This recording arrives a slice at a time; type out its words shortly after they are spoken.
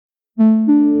An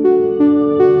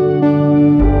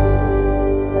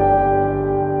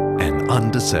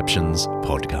Undeceptions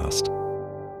podcast.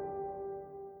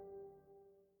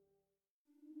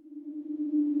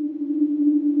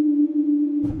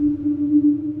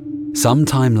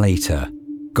 Sometime later,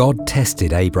 God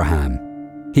tested Abraham.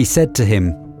 He said to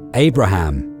him,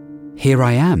 "Abraham." "Here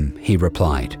I am," he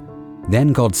replied.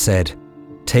 Then God said,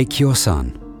 "Take your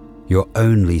son, your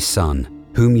only son,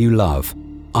 whom you love,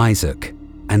 Isaac,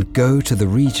 and go to the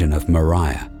region of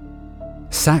Moriah.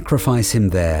 Sacrifice him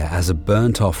there as a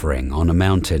burnt offering on a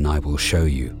mountain I will show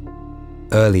you."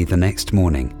 Early the next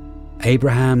morning,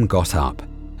 Abraham got up,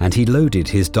 and he loaded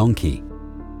his donkey.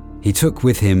 He took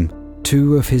with him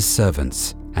 2 of his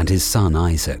servants and his son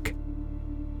Isaac.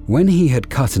 When he had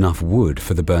cut enough wood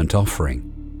for the burnt offering,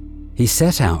 he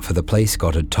set out for the place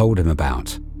God had told him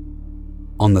about.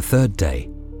 On the 3rd day,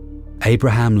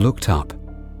 Abraham looked up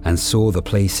and saw the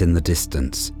place in the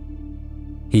distance.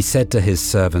 He said to his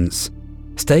servants,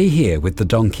 "Stay here with the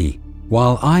donkey,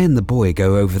 while I and the boy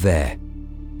go over there.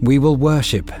 We will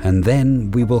worship, and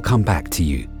then we will come back to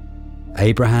you."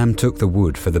 Abraham took the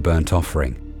wood for the burnt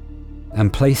offering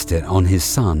and placed it on his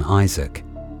son Isaac,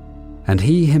 and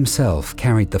he himself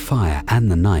carried the fire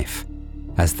and the knife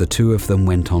as the 2 of them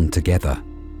went on together.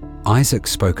 Isaac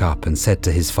spoke up and said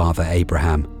to his father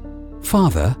Abraham,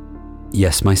 "Father?"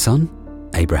 "Yes, my son,"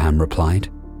 Abraham replied.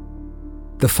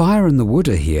 "The fire and the wood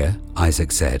are here,"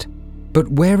 Isaac said, "but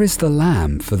where is the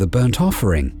lamb for the burnt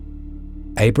offering?"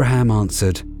 Abraham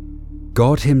answered,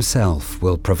 "God himself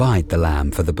will provide the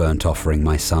lamb for the burnt offering,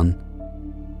 my son."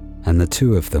 And the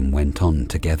 2 of them went on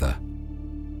together.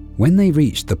 When they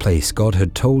reached the place God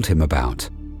had told him about,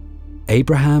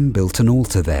 Abraham built an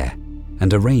altar there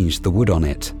and arranged the wood on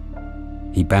it.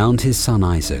 He bound his son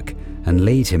Isaac and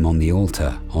laid him on the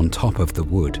altar on top of the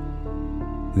wood.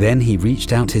 Then he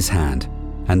reached out his hand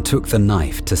and took the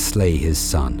knife to slay his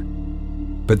son.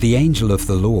 But the angel of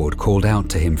the Lord called out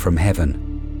to him from heaven,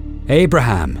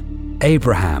 "Abraham,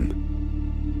 Abraham."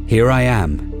 "Here I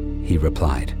am," he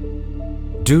replied.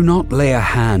 "Do not lay a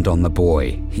hand on the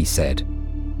boy," he said.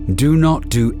 "Do not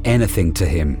do anything to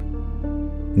him.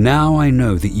 Now I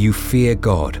know that you fear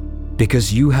God,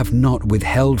 because you have not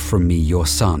withheld from me your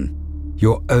son,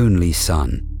 your only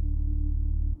son."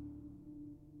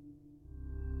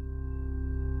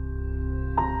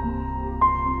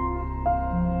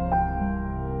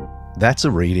 That's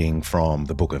a reading from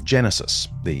the book of Genesis,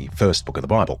 the first book of the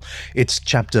Bible. It's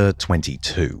chapter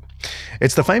 22.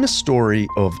 It's the famous story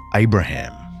of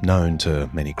Abraham, known to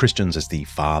many Christians as the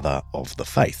father of the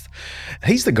faith.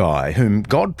 He's the guy whom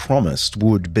God promised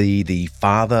would be the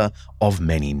father of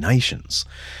many nations.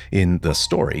 In the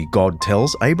story, God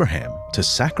tells Abraham to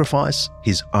sacrifice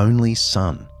his only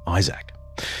son, Isaac.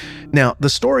 Now, the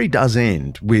story does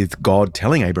end with God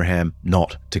telling Abraham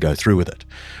not to go through with it.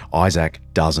 Isaac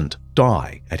doesn't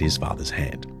die at his father's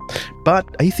hand. But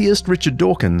atheist Richard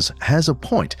Dawkins has a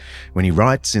point when he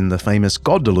writes in the famous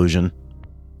God Delusion,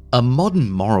 "A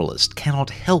modern moralist cannot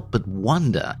help but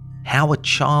wonder how a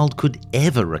child could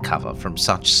ever recover from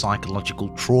such psychological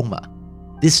trauma.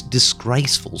 This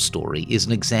disgraceful story is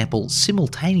an example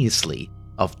simultaneously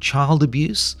of child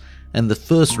abuse and the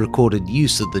first recorded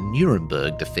use of the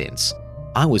Nuremberg defense.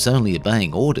 I was only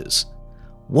obeying orders.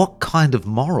 What kind of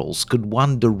morals could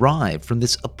one derive from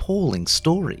this appalling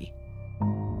story?"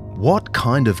 What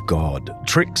kind of God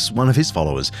tricks one of his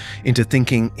followers into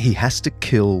thinking he has to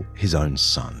kill his own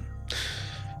son?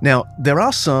 Now, there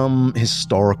are some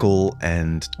historical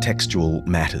and textual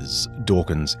matters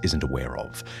Dawkins isn't aware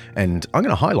of, and I'm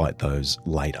going to highlight those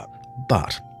later.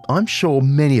 But I'm sure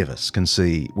many of us can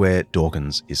see where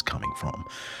Dawkins is coming from.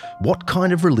 What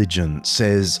kind of religion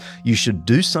says you should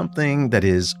do something that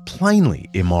is plainly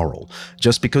immoral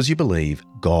just because you believe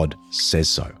God says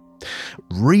so?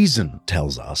 Reason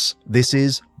tells us this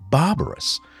is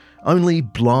barbarous. Only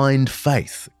blind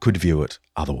faith could view it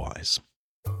otherwise.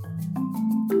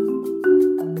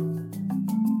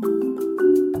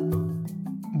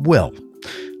 Well,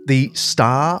 the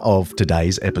star of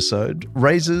today's episode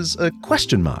raises a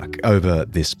question mark over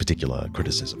this particular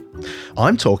criticism.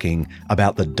 I'm talking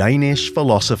about the Danish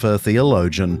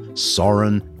philosopher-theologian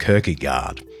Soren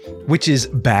Kierkegaard, which is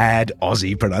bad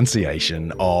Aussie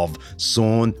pronunciation of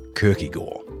Søren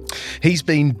Kierkegaard. He's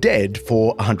been dead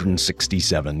for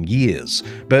 167 years,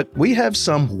 but we have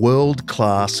some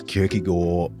world-class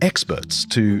Kierkegaard experts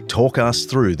to talk us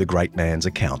through the great man's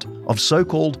account of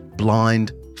so-called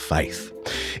blind faith.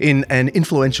 In an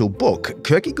influential book,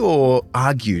 Kierkegaard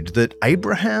argued that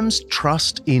Abraham's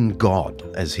trust in God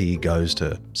as he goes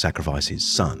to sacrifice his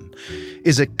son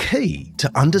is a key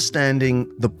to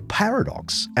understanding the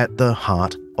paradox at the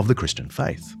heart of the Christian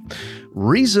faith.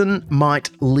 Reason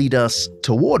might lead us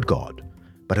toward God,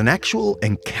 but an actual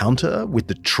encounter with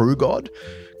the true God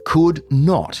could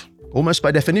not, almost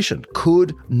by definition,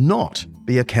 could not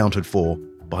be accounted for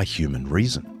by human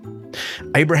reason.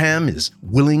 Abraham is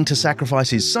willing to sacrifice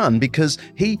his son because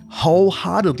he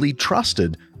wholeheartedly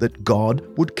trusted that God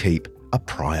would keep a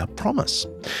prior promise.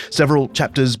 Several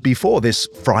chapters before this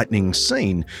frightening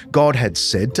scene, God had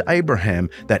said to Abraham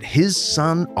that his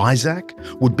son Isaac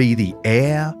would be the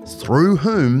heir through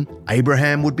whom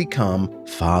Abraham would become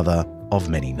father of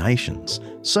many nations.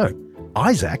 So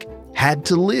Isaac had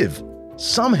to live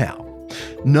somehow.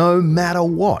 No matter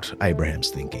what, Abraham's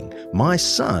thinking, my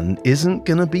son isn't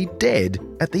going to be dead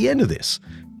at the end of this.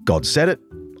 God said it,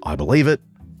 I believe it,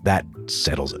 that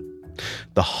settles it.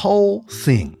 The whole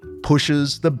thing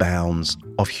pushes the bounds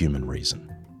of human reason.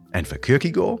 And for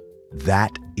Kierkegaard,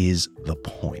 that is the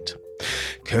point.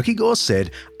 Kierkegaard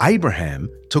said Abraham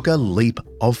took a leap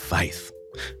of faith.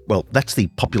 Well, that's the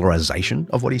popularization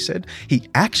of what he said. He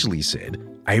actually said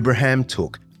Abraham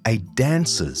took a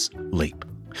dancer's leap.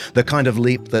 The kind of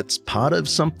leap that's part of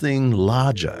something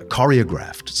larger,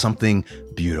 choreographed, something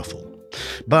beautiful.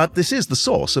 But this is the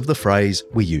source of the phrase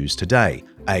we use today,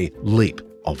 a leap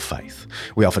of faith.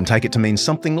 We often take it to mean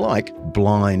something like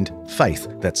blind faith,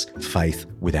 that's faith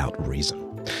without reason.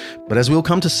 But as we'll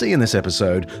come to see in this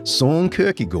episode, Søren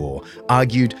Kierkegaard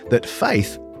argued that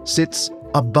faith sits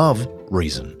above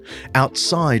reason,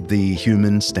 outside the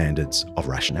human standards of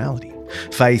rationality.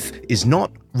 Faith is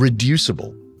not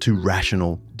reducible to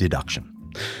rational deduction.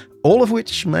 All of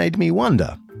which made me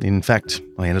wonder, in fact,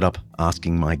 I ended up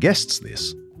asking my guests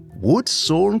this, would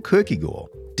Søren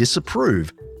Kierkegaard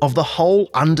disapprove of the whole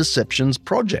Undeceptions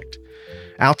project?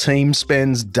 Our team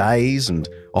spends days and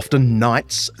often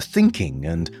nights thinking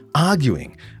and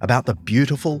arguing about the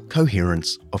beautiful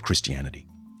coherence of Christianity.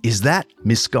 Is that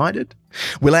misguided?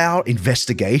 Will our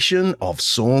investigation of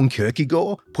Søren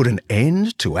Kierkegaard put an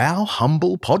end to our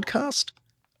humble podcast?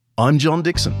 I'm John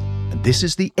Dixon, and this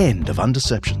is the end of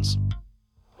Undeceptions.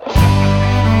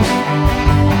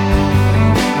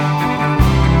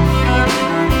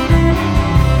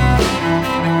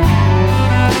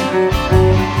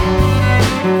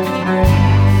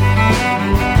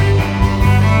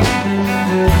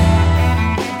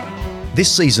 This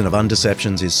season of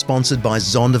Undeceptions is sponsored by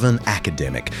Zondervan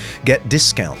Academic. Get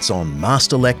discounts on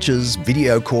master lectures,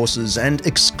 video courses, and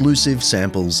exclusive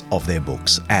samples of their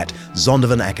books at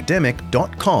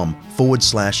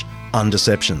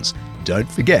zondervanacademic.com/Undeceptions.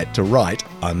 Don't forget to write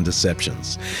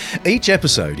Undeceptions. Each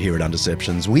episode here at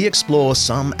Undeceptions, we explore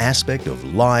some aspect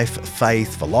of life,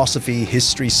 faith, philosophy,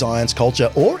 history, science, culture,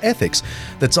 or ethics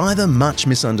that's either much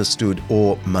misunderstood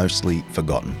or mostly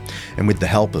forgotten. And with the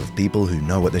help of people who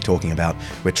know what they're talking about,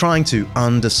 we're trying to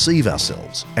undeceive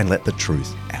ourselves and let the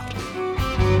truth out.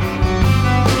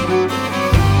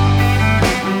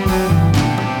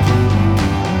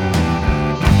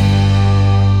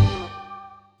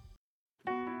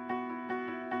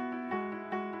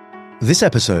 This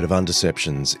episode of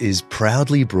Undeceptions is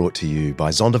proudly brought to you by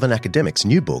Zondervan Academic's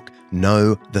new book,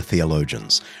 Know the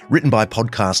Theologians, written by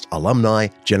podcast alumni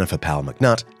Jennifer Powell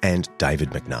McNutt and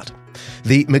David McNutt.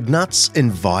 The McNutts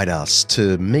invite us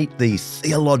to meet the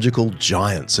theological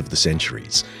giants of the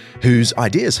centuries, whose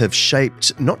ideas have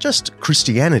shaped not just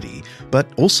Christianity, but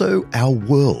also our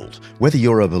world, whether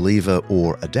you're a believer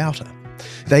or a doubter.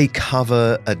 They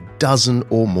cover a dozen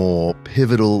or more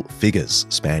pivotal figures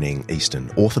spanning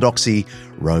Eastern Orthodoxy,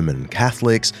 Roman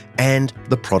Catholics, and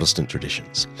the Protestant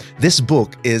traditions. This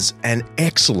book is an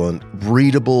excellent,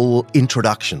 readable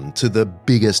introduction to the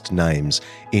biggest names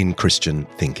in Christian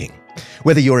thinking.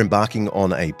 Whether you're embarking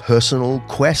on a personal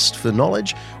quest for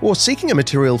knowledge or seeking a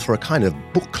material for a kind of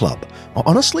book club, I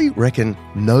honestly reckon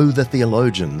Know the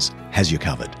Theologians has you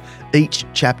covered. Each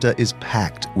chapter is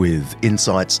packed with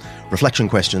insights, reflection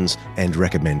questions, and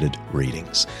recommended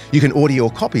readings. You can order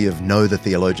your copy of Know the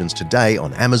Theologians today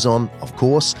on Amazon, of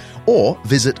course, or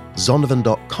visit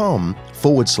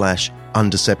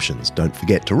zondervan.com/undeceptions. Don't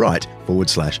forget to write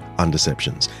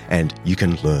 /undeceptions, and you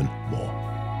can learn more.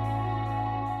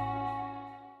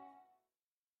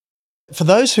 For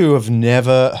those who have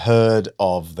never heard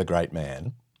of the great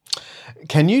man,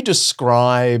 can you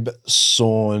describe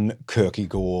Søren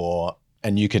Kierkegaard,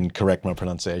 and you can correct my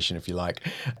pronunciation if you like,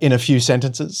 in a few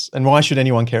sentences? And why should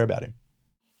anyone care about him?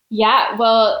 Yeah,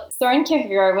 well, Søren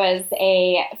Kierkegaard was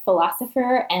a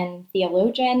philosopher and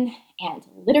theologian and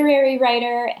literary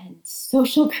writer and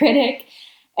social critic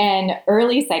and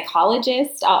early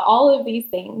psychologist, all of these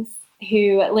things,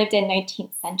 who lived in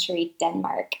 19th century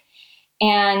Denmark.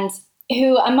 And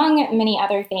who, among many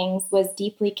other things, was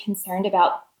deeply concerned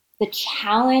about the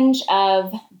challenge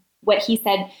of what he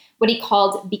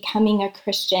called becoming a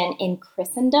Christian in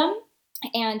Christendom.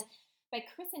 And by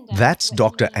Christendom, That's what he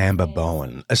Dr. means Amber is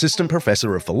Bowen, Assistant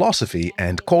Professor of Philosophy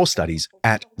and Core Studies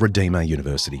at Redeemer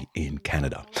University in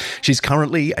Canada. She's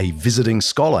currently a visiting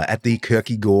scholar at the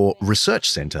Kierkegaard Research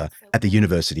Centre at the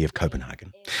University of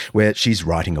Copenhagen, where she's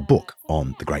writing a book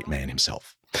on the great man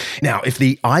himself. Now, if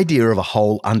the idea of a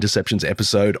whole Undeceptions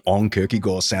episode on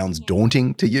Kierkegaard sounds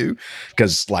daunting to you,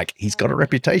 because, he's got a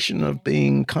reputation of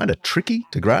being kind of tricky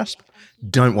to grasp,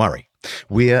 don't worry.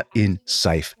 We're in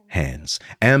safe hands.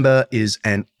 Amber is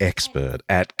an expert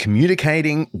at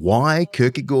communicating why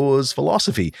Kierkegaard's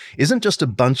philosophy isn't just a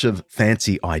bunch of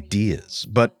fancy ideas,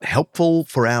 but helpful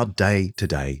for our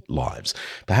day-to-day lives,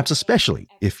 perhaps especially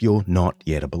if you're not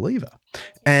yet a believer.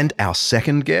 And our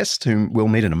second guest, whom we'll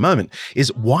meet in a moment,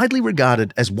 is widely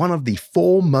regarded as one of the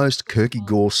foremost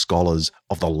Kierkegaard scholars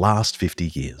of the last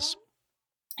 50 years.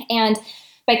 And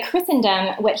by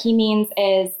Christendom, what he means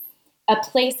is a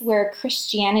place where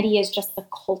Christianity is just the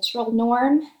cultural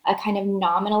norm, a kind of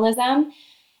nominalism.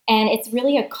 And it's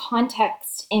really a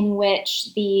context in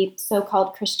which the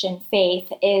so-called Christian faith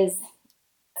is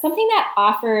something that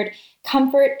offered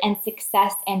comfort and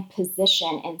success and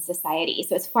position in society.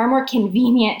 So it's far more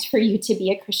convenient for you to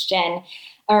be a Christian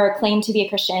or claim to be a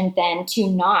Christian than to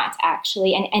not,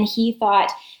 actually. And he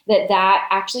thought that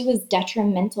actually was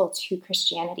detrimental to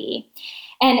Christianity.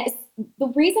 And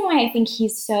the reason why I think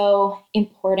he's so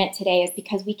important today is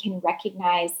because we can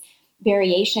recognize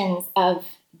variations of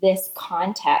this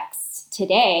context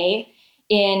today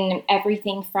in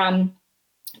everything from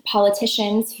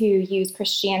politicians who use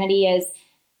Christianity as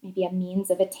maybe a means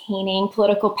of attaining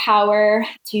political power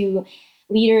to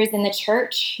leaders in the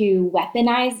church who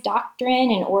weaponize doctrine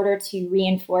in order to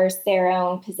reinforce their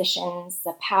own positions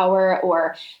of power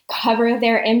or cover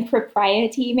their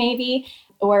impropriety, maybe,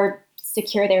 or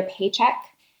secure their paycheck.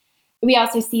 We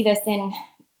also see this in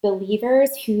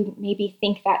believers who maybe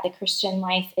think that the Christian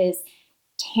life is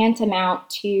tantamount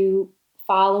to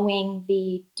following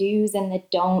the do's and the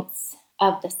don'ts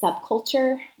of the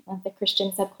subculture, of the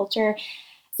Christian subculture.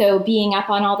 So being up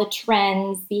on all the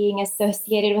trends, being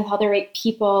associated with all the right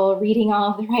people, reading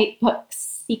all of the right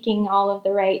books, speaking all of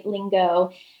the right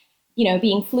lingo,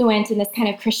 being fluent in this kind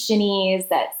of Christianese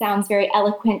that sounds very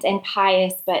eloquent and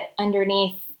pious, but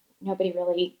underneath, nobody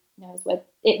really knows what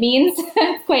it means.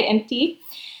 It's quite empty.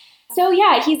 So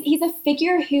yeah, he's a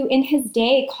figure who in his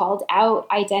day called out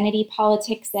identity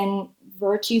politics and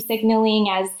virtue signaling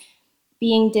as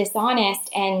being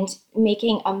dishonest and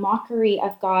making a mockery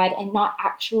of God and not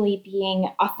actually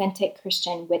being authentic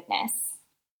Christian witness.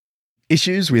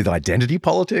 Issues with identity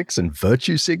politics and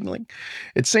virtue signaling?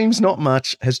 It seems not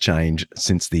much has changed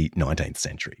since the 19th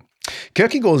century.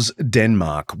 Kierkegaard's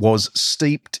Denmark was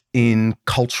steeped in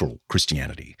cultural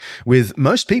Christianity, with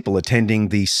most people attending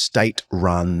the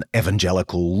state-run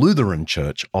evangelical Lutheran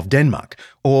Church of Denmark,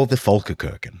 or the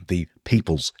Folkekirken, the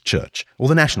People's Church, or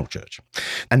the National Church.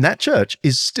 And that church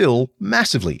is still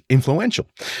massively influential.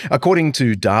 According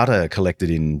to data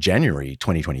collected in January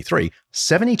 2023,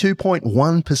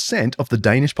 72.1% of the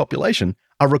Danish population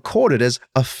are recorded as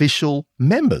official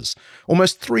members,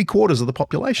 almost 3/4 of the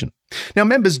population. Now,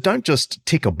 members don't just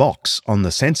tick a box on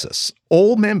the census.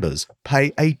 All members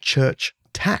pay a church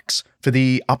tax for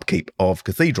the upkeep of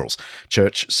cathedrals,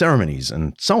 church ceremonies,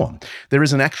 and so on. There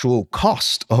is an actual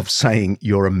cost of saying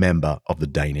you're a member of the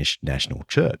Danish National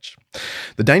Church.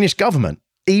 The Danish government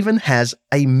even has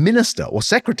a minister or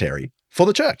secretary for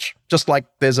the church, just like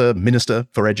there's a minister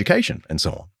for education and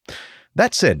so on.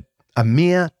 That said, a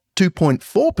mere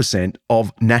 2.4%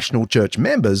 of National Church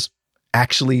members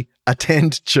actually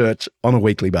attend church on a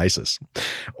weekly basis.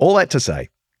 All that to say,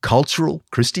 cultural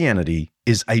Christianity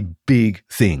is a big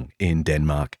thing in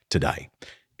Denmark today.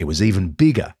 It was even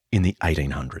bigger in the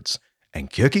 1800s, and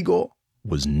Kierkegaard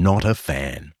was not a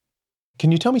fan.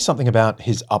 Can you tell me something about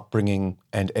his upbringing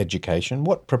and education?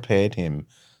 What prepared him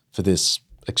for this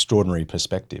extraordinary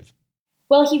perspective?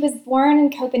 Well, he was born in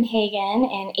Copenhagen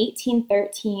in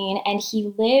 1813, and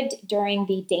he lived during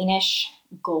the Danish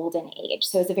Golden Age.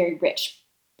 So it was a very rich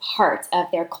part of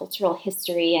their cultural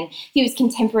history. And he was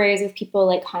contemporaries with people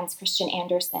like Hans Christian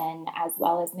Andersen, as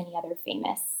well as many other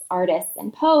famous artists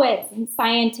and poets and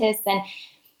scientists. And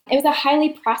it was a highly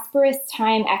prosperous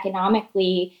time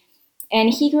economically.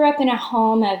 And he grew up in a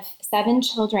home of 7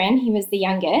 children. He was the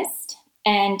youngest.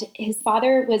 And his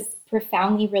father was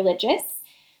profoundly religious.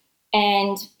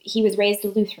 And he was raised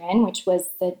Lutheran, which was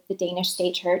the Danish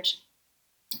state church.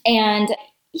 And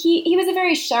he was a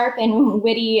very sharp and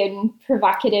witty and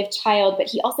provocative child, but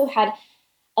he also had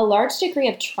a large degree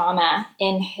of trauma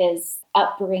in his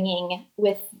upbringing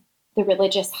with the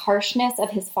religious harshness of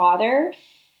his father,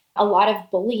 a lot of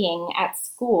bullying at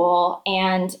school,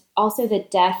 and also the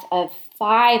death of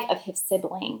 5 of his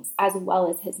siblings, as well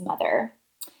as his mother.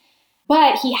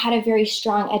 But he had a very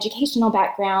strong educational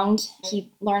background.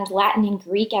 He learned Latin and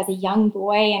Greek as a young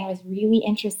boy and was really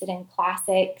interested in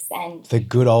classics. And the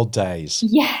good old days.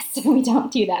 Yes, we don't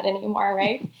do that anymore,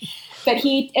 right? But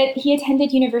he attended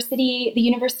the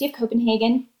University of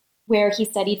Copenhagen, where he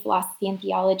studied philosophy and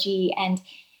theology, and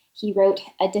he wrote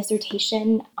a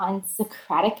dissertation on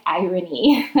Socratic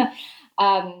irony.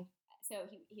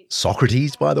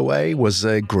 Socrates, by the way, was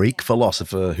a Greek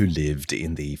philosopher who lived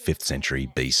in the 5th century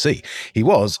BC. He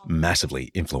was massively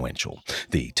influential,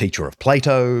 the teacher of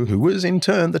Plato, who was in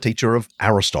turn the teacher of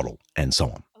Aristotle, and so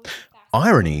on.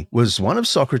 Irony was one of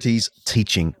Socrates'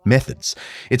 teaching methods.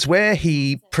 It's where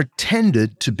he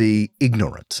pretended to be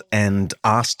ignorant and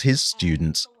asked his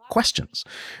students questions.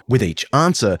 With each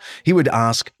answer, he would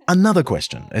ask another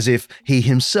question, as if he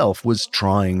himself was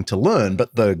trying to learn,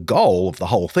 but the goal of the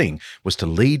whole thing was to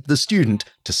lead the student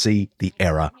to see the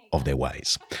error of their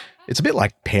ways. It's a bit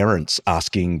like parents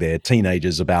asking their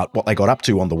teenagers about what they got up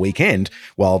to on the weekend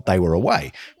while they were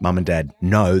away. Mum and dad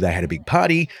know they had a big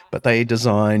party, but they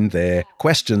design their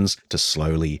questions to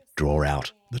slowly draw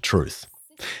out the truth.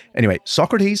 Anyway,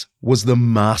 Socrates was the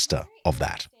master of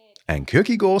that, and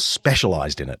Kierkegaard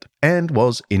specialized in it and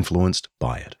was influenced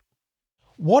by it.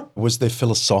 What was the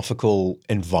philosophical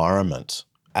environment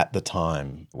at the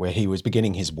time where he was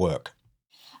beginning his work?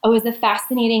 It was a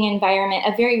fascinating environment,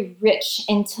 a very rich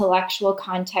intellectual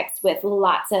context with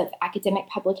lots of academic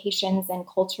publications and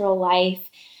cultural life.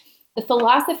 The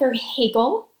philosopher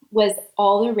Hegel was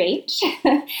all the rage.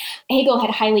 Hegel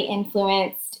had highly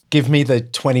influenced... Give me the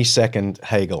 20-second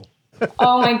Hegel.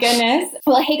 Oh my goodness.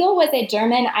 Well, Hegel was a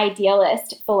German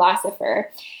idealist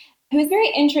philosopher who was very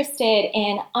interested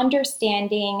in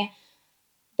understanding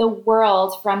the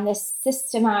world from this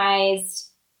systemized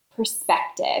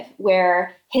perspective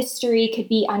where history could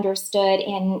be understood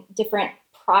in different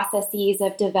processes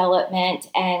of development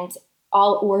and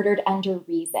all ordered under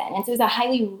reason. And so it was a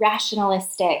highly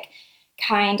rationalistic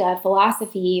kind of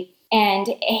philosophy. And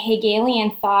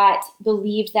Hegelian thought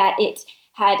believed that it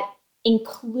had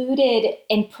included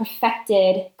and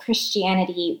perfected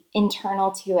Christianity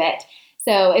internal to it.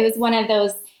 So it was one of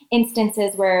those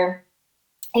instances where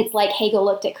it's like Hegel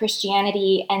looked at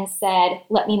Christianity and said,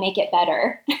 let me make it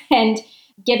better and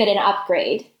give it an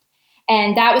upgrade.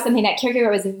 And that was something that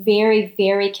Kierkegaard was very,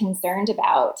 very concerned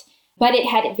about. But it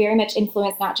had very much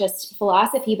influenced not just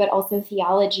philosophy, but also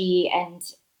theology, and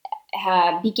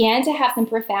began to have some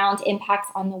profound impacts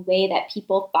on the way that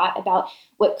people thought about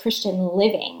what Christian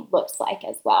living looks like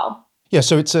as well. Yeah,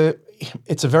 so it's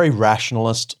a very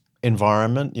rationalist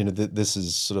environment. You know, this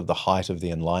is sort of the height of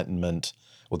the Enlightenment,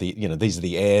 or these are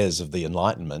the heirs of the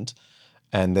Enlightenment,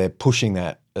 and they're pushing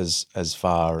that as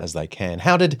far as they can.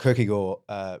 How did Kierkegaard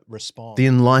respond? The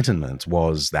Enlightenment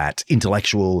was that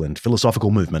intellectual and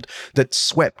philosophical movement that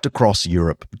swept across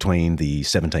Europe between the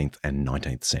 17th and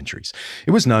 19th centuries.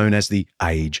 It was known as the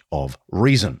Age of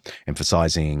Reason,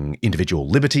 emphasizing individual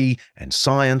liberty and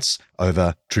science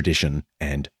over tradition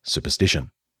and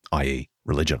superstition, i.e.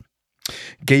 religion.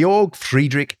 Georg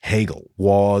Friedrich Hegel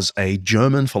was a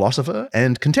German philosopher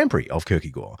and contemporary of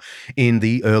Kierkegaard in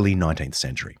the early 19th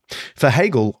century. For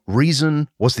Hegel, reason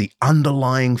was the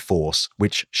underlying force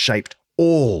which shaped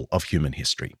all of human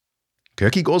history.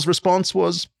 Kierkegaard's response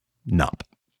was nup.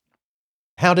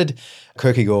 How did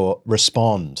Kierkegaard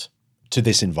respond to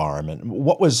this environment?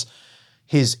 What was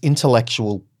his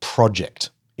intellectual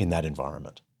project in that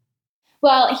environment?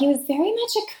 Well, he was very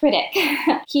much a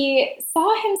critic. He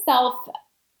saw himself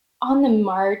on the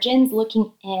margins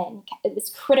looking in,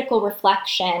 this critical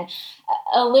reflection,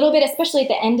 a little bit, especially at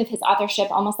the end of his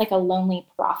authorship, almost like a lonely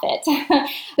prophet.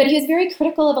 But he was very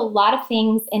critical of a lot of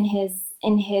things in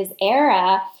his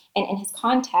era and in his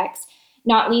context,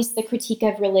 not least the critique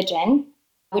of religion,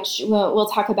 which we'll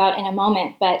talk about in a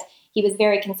moment. But he was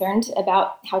very concerned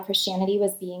about how Christianity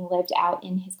was being lived out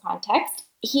in his context.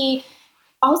 He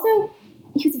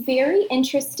was very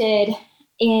interested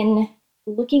in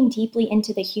looking deeply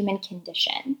into the human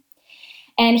condition.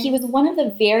 And he was one of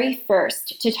the very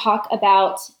first to talk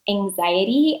about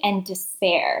anxiety and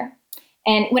despair.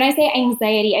 And when I say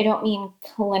anxiety, I don't mean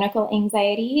clinical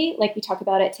anxiety like we talk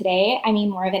about it today. I mean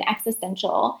more of an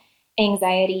existential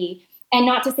anxiety And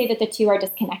not to say that the two are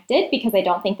disconnected, because I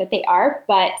don't think that they are,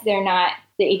 but they're not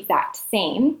the exact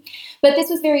same. But this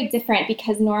was very different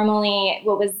because normally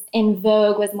what was in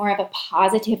vogue was more of a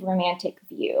positive romantic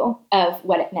view of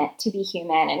what it meant to be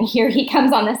human. And here he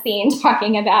comes on the scene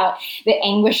talking about the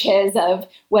anguishes of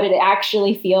what it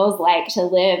actually feels like to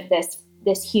live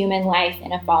this human life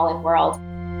in a fallen world.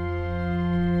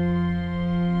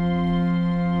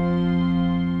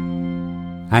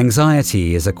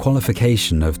 Anxiety is a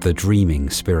qualification of the dreaming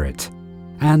spirit,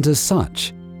 and as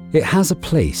such, it has a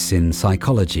place in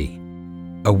psychology.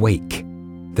 Awake.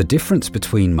 The difference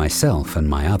between myself and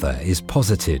my other is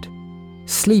posited.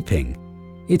 Sleeping.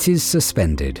 It is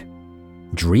suspended.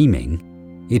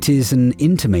 Dreaming. It is an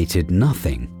intimated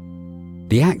nothing.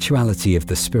 The actuality of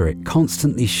the spirit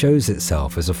constantly shows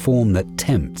itself as a form that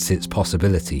tempts its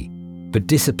possibility, but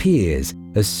disappears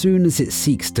as soon as it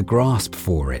seeks to grasp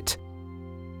for it.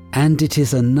 And it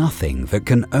is a nothing that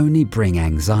can only bring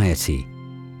anxiety.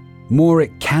 More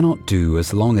it cannot do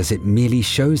as long as it merely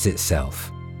shows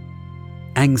itself.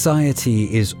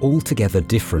 Anxiety is altogether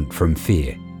different from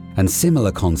fear, and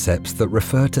similar concepts that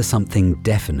refer to something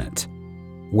definite,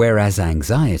 whereas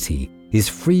anxiety is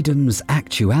freedom's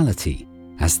actuality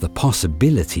as the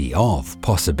possibility of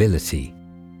possibility.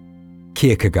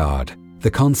 Kierkegaard,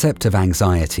 The Concept of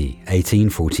Anxiety,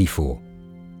 1844.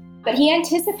 But he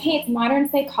anticipates modern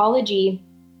psychology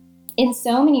in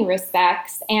so many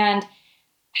respects and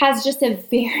has just a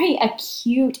very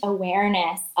acute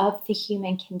awareness of the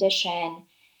human condition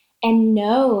and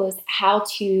knows how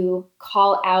to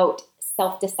call out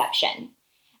self-deception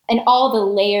and all the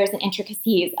layers and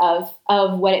intricacies of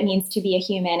what it means to be a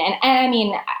human. And I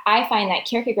mean, I find that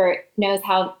Kierkegaard knows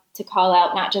how to call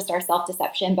out not just our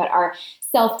self-deception, but our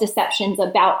self-deceptions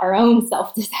about our own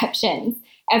self-deceptions.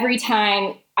 Every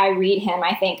time I read him,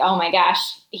 I think, oh my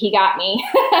gosh, he got me.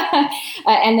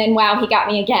 And then, wow, he got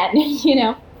me again, you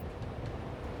know?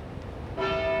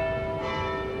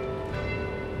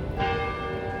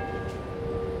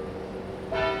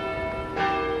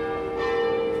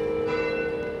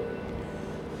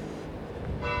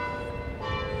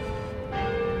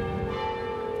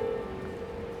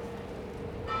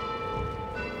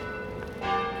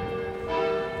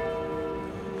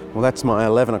 Well, that's my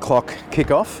 11 o'clock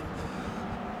kickoff.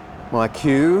 My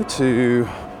cue to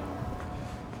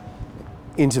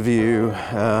interview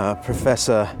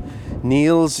Professor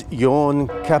Niels Jorn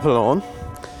Capelon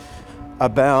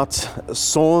about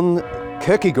Søren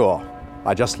Kierkegaard.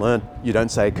 I just learned you don't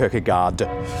say Kierkegaard.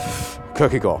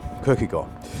 Kierkegaard.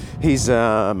 He's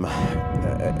at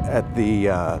the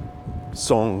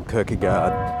Søren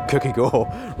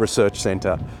Kierkegaard Research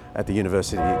Center at the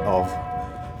University of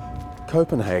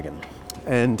Copenhagen.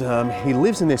 And he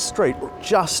lives in this street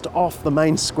just off the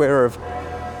main square of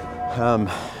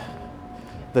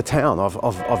the town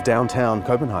of downtown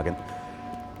Copenhagen.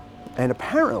 And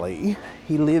apparently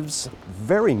he lives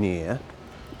very near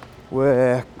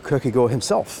where Kierkegaard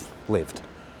himself lived.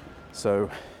 So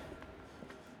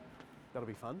that'll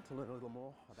be fun to learn a little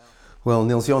more about. Well,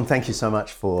 Niels Jorn, thank you so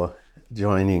much for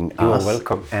joining us. You're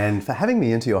welcome. And for having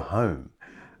me into your home.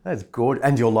 That's good.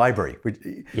 And your library.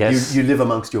 Yes. You live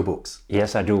amongst your books.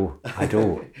 Yes, I do.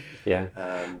 Yeah.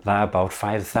 There are about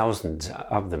 5,000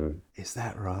 of them. Is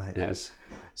that right? Yes.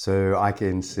 So I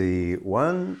can see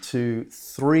 1, 2,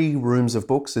 3 rooms of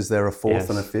books. Is there a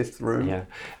fourth and a fifth room? Yeah.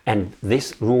 And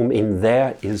this room in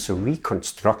there is a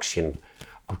reconstruction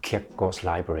of Kierkegaard's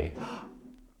library.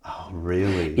 Oh,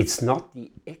 really? It's not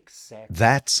the exact...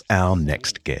 That's our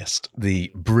next guest,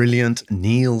 the brilliant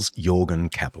Niels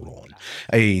Jorgen Capelon,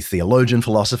 a theologian,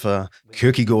 philosopher,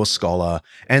 Kierkegaard scholar,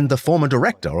 and the former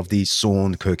director of the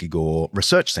Søren Kierkegaard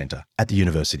Research Center at the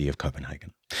University of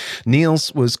Copenhagen.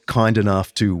 Niels was kind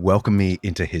enough to welcome me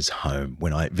into his home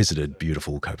when I visited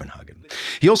beautiful Copenhagen.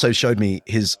 He also showed me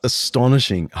his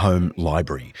astonishing home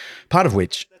library, part of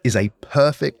which is a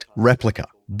perfect replica,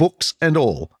 books and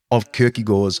all, of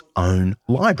Kierkegaard's own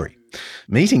library.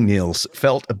 Meeting Niels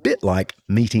felt a bit like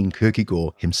meeting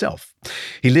Kierkegaard himself.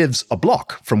 He lives a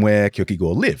block from where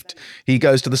Kierkegaard lived. He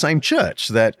goes to the same church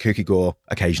that Kierkegaard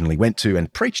occasionally went to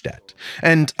and preached at.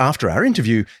 And after our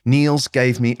interview, Niels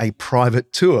gave me a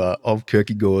private tour of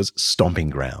Kierkegaard's stomping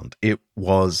ground. It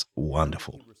was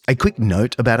wonderful. A quick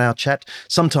note about our chat.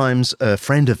 Sometimes a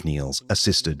friend of Niels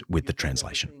assisted with the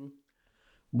translation.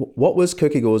 What was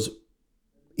Kierkegaard's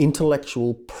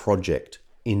intellectual project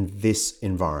in this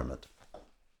environment?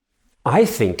 I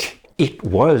think it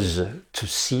was to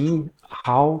see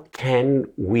how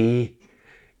can we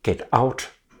get out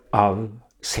of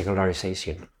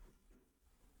secularization.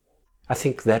 I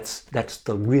think that's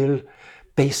the real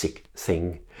basic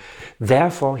thing.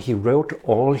 Therefore, he wrote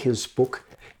all his book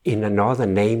in another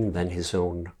name than his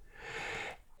own,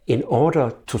 in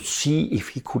order to see if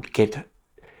he could get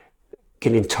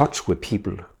in touch with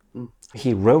people.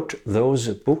 He wrote those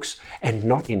books and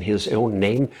not in his own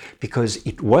name, because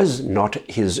it was not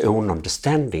his own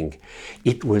understanding.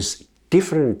 It was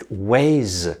different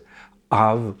ways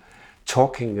of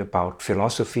talking about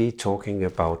philosophy, talking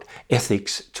about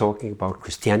ethics, talking about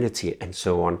Christianity and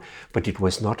so on, but it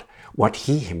was not what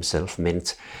he himself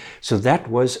meant. So that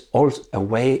was also a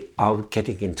way of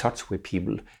getting in touch with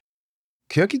people.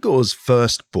 Kierkegaard's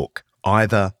first book,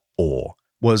 Either or,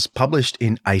 was published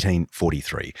in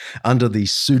 1843 under the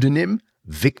pseudonym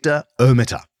Victor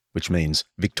Ermita, which means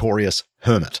victorious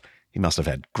hermit. He must have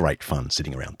had great fun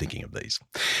sitting around thinking of these.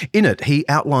 In it, he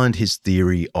outlined his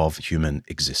theory of human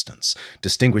existence,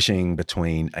 distinguishing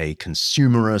between a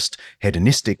consumerist,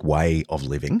 hedonistic way of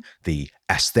living, the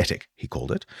aesthetic, he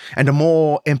called it, and a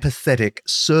more empathetic,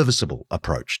 serviceable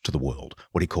approach to the world,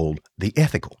 what he called the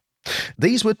ethical.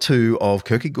 These were two of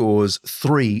Kierkegaard's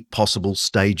three possible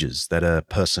stages that a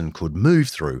person could move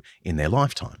through in their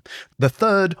lifetime. The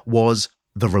third was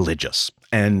the religious,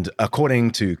 and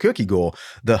according to Kierkegaard,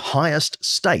 the highest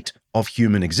state of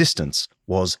human existence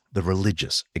was the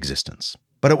religious existence.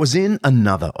 But it was in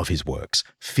another of his works,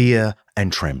 Fear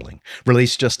and Trembling,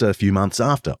 released just a few months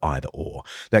after Either or,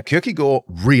 that Kierkegaard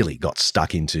really got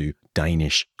stuck into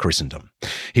Danish Christendom.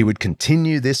 He would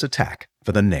continue this attack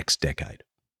for the next decade.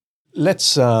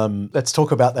 Let's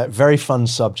talk about that very fun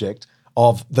subject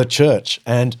of the church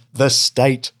and the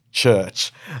state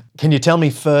church. Can you tell me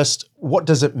first, what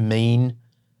does it mean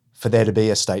for there to be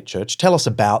a state church? Tell us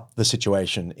about the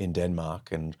situation in Denmark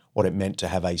and what it meant to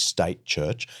have a state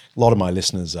church. A lot of my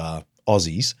listeners are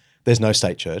Aussies. There's no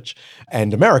state church.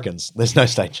 And Americans, there's no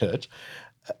state church.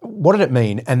 What did it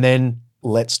mean? And then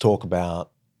let's talk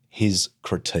about his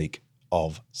critique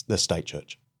of the state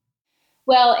church.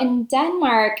 Well, in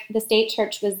Denmark, the state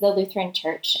church was the Lutheran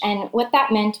church. And what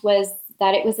that meant was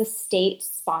that it was a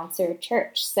state-sponsored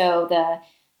church. So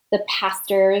the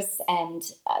pastors and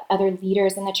other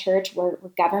leaders in the church were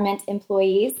government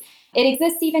employees. It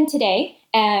exists even today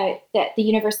at the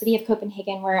University of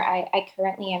Copenhagen, where I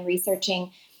currently am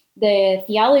researching the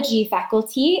theology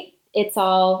faculty.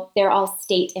 They're all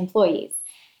state employees.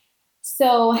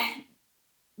 So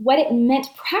what it meant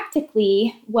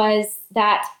practically was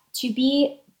that to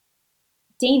be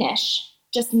Danish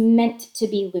just meant to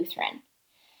be Lutheran.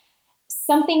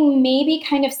 Something maybe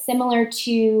kind of similar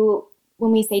to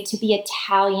when we say to be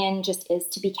Italian just is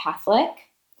to be Catholic.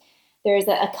 There's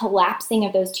a collapsing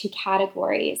of those two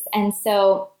categories. And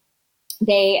so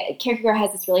Kierkegaard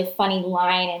has this really funny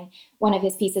line in one of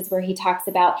his pieces where he talks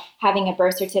about having a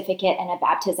birth certificate and a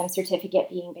baptism certificate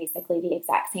being basically the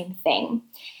exact same thing.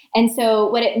 And so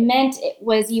what it meant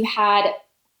was you had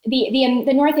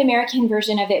the North American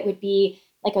version of it would be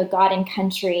like a God and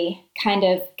country kind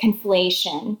of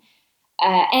conflation.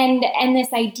 And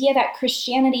this idea that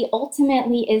Christianity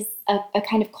ultimately is a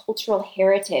kind of cultural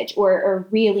heritage or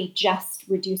really just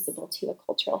reducible to a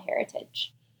cultural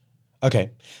heritage.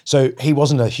 Okay, so he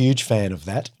wasn't a huge fan of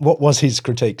that. What was his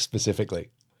critique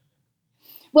specifically?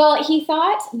 Well, he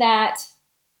thought that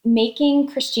making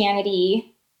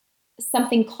Christianity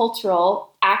something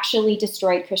cultural actually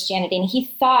destroyed Christianity. And he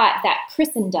thought that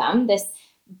Christendom, this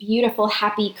beautiful,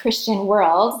 happy Christian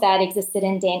world that existed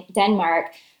in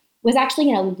Denmark, was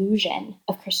actually an illusion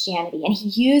of Christianity. And he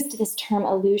used this term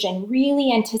illusion,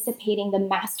 really anticipating the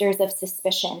masters of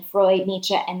suspicion, Freud,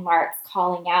 Nietzsche, and Marx,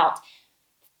 calling out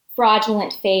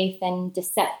fraudulent faith and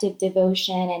deceptive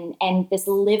devotion and this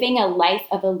living a life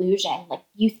of illusion. Like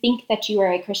you think that you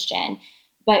are a Christian,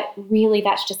 but really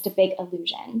that's just a big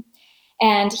illusion.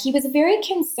 And he was very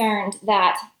concerned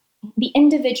that the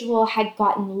individual had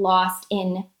gotten lost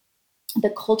in the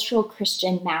cultural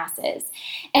Christian masses.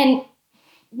 And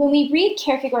when we read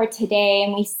Kierkegaard today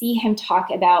and we see him talk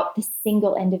about the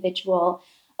single individual,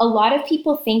 a lot of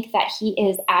people think that he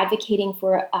is advocating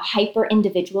for a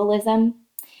hyper-individualism.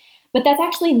 But that's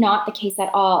actually not the case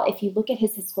at all. If you look at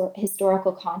his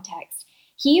historical context,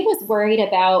 he was worried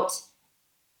about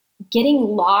getting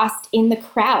lost in the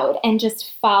crowd and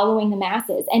just following the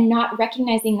masses and not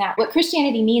recognizing that what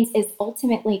Christianity means is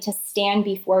ultimately to stand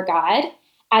before God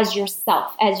as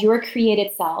yourself, as your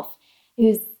created self,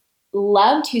 who's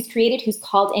loved, who's created, who's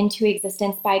called into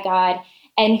existence by God,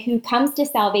 and who comes to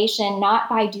salvation not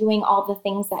by doing all the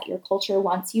things that your culture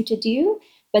wants you to do,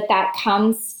 but that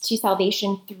comes to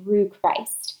salvation through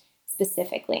Christ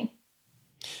specifically.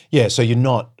 Yeah, so you're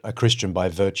not a Christian by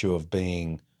virtue of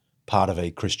being part of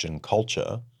a Christian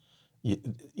culture. You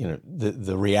know,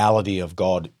 the reality of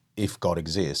God, if God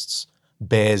exists,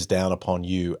 bears down upon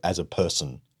you as a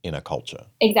person in a culture.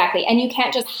 Exactly. And you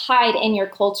can't just hide in your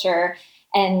culture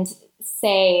and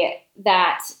say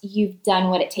that you've done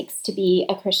what it takes to be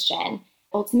a Christian.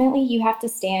 Ultimately, you have to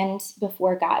stand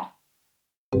before God.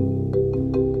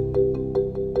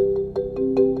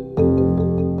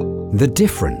 The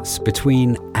difference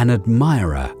between an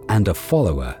admirer and a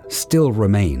follower still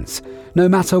remains, no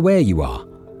matter where you are.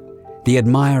 The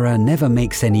admirer never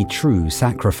makes any true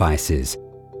sacrifices.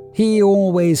 He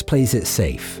always plays it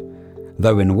safe.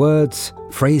 Though in words,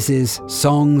 phrases,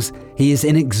 songs, he is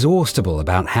inexhaustible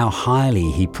about how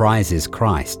highly he prizes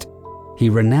Christ. He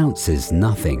renounces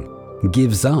nothing,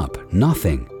 gives up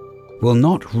nothing, will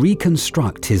not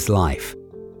reconstruct his life,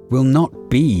 will not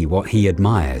be what he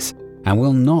admires, and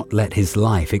will not let his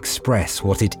life express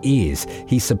what it is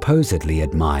he supposedly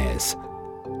admires.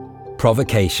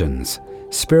 Provocations,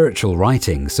 spiritual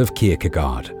writings of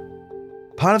Kierkegaard.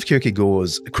 Part of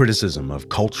Kierkegaard's criticism of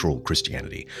cultural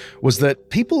Christianity was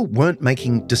that people weren't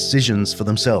making decisions for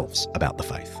themselves about the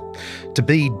faith. To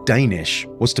be Danish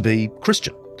was to be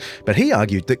Christian, but he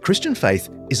argued that Christian faith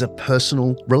is a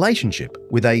personal relationship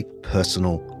with a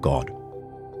personal God.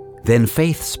 Then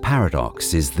faith's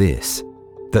paradox is this,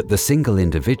 that the single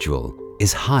individual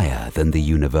is higher than the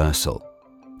universal,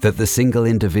 that the single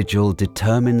individual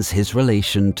determines his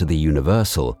relation to the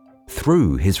universal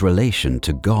through his relation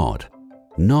to God,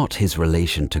 not his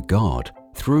relation to God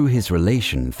through his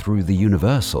relation through the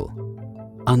universal.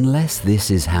 Unless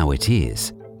this is how it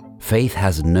is, faith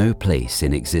has no place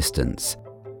in existence,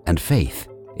 and faith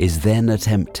is then a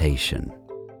temptation.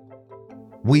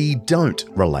 We don't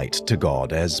relate to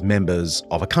God as members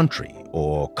of a country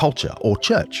or culture or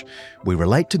church. We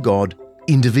relate to God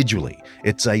individually.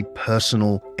 It's a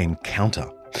personal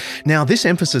encounter. Now, this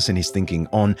emphasis in his thinking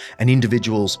on an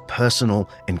individual's personal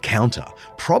encounter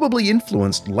probably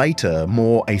influenced later,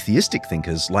 more atheistic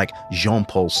thinkers like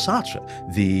Jean-Paul Sartre,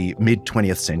 the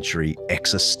mid-20th century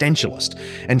existentialist.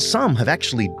 And some have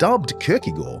actually dubbed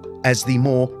Kierkegaard as the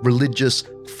more religious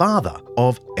father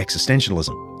of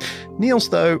existentialism. Niels,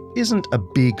 though, isn't a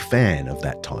big fan of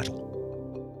that title.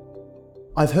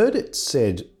 I've heard it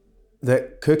said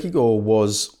that Kierkegaard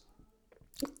was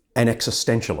an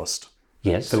existentialist.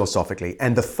 Yes. Philosophically,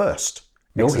 and the first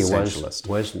No, existentialist.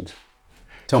 he wasn't.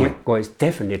 Tell me. Kierkegaard is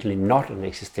definitely not an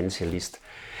existentialist.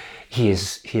 He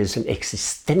is an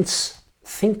existence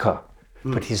thinker,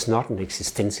 but he's not an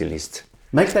existentialist.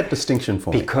 Make that distinction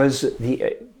for me. Because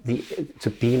to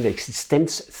be an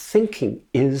existence thinking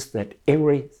is that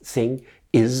everything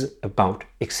is about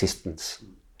existence.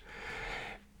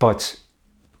 But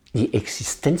the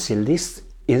existentialist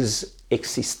is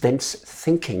existence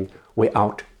thinking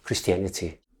without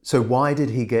Christianity. So why did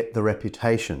he get the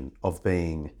reputation of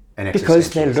being an existentialist?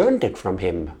 Because they learned it from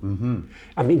him. Mm-hmm.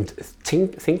 I mean,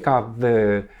 think of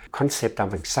the concept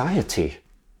of anxiety.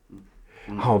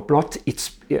 What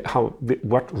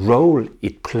role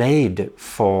it played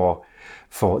for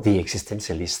the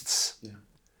existentialists. Yeah.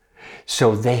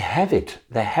 So they have it.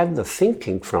 They have the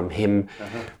thinking from him,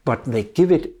 but they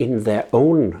give it in their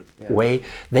own way.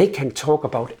 They can talk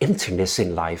about emptiness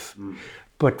in life,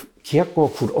 but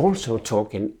Kierkegaard could also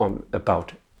talk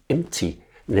about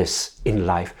emptiness in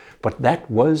life. But that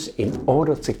was in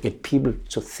order to get people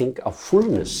to think of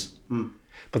fullness.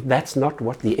 But that's not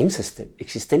what the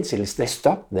existentialists, they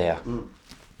stopped there.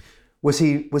 Was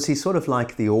he sort of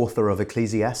like the author of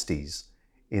Ecclesiastes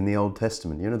in the Old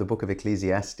Testament? You know, the book of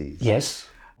Ecclesiastes? Yes.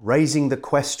 Raising the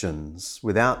questions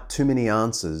without too many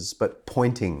answers, but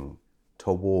pointing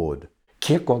toward.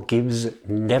 Kierkegaard gives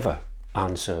never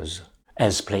answers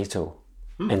as Plato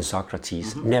and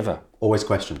Socrates. Never. Always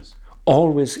questions.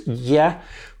 Always,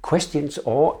 questions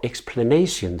or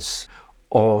explanations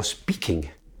or speaking.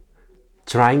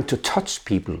 Trying to touch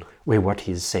people with what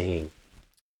he's saying.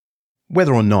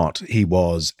 Whether or not he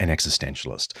was an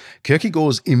existentialist,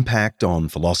 Kierkegaard's impact on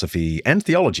philosophy and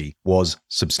theology was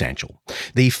substantial.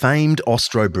 The famed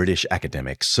Austro-British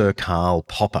academic Sir Karl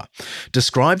Popper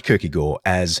described Kierkegaard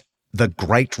as the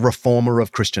great reformer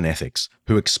of Christian ethics,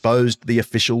 who exposed the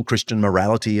official Christian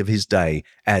morality of his day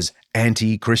as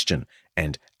anti-Christian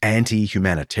and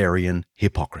anti-humanitarian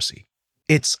hypocrisy.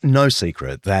 It's no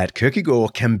secret that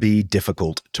Kierkegaard can be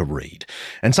difficult to read,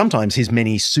 and sometimes his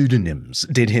many pseudonyms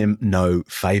did him no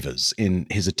favours in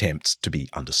his attempts to be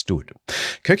understood.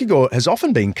 Kierkegaard has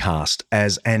often been cast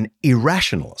as an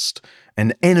irrationalist,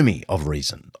 an enemy of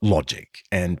reason, logic,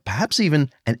 and perhaps even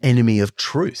an enemy of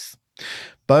truth.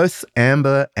 Both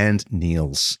Amber and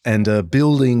Niels, and a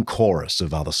building chorus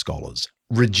of other scholars,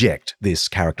 reject this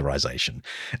characterization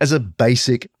as a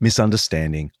basic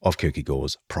misunderstanding of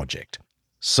Kierkegaard's project.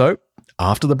 So,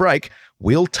 after the break,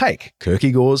 we'll take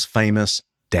Kierkegaard's famous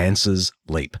dancer's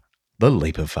leap, the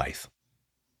leap of faith.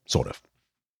 Sort of.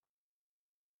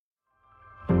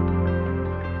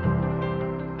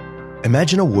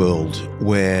 Imagine a world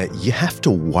where you have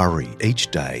to worry each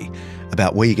day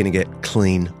about where you're going to get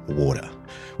clean water,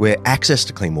 where access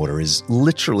to clean water is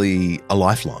literally a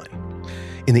lifeline.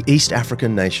 In the East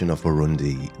African nation of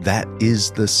Burundi, that is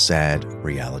the sad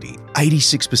reality.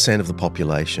 86% of the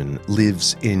population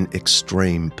lives in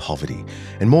extreme poverty,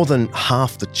 and more than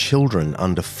half the children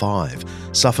under 5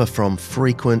 suffer from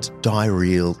frequent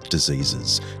diarrheal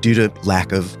diseases due to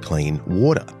lack of clean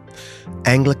water.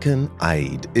 Anglican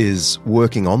Aid is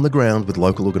working on the ground with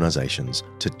local organisations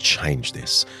to change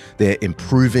this. They're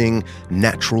improving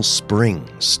natural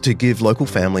springs to give local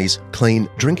families clean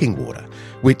drinking water,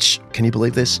 which, can you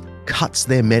believe this, cuts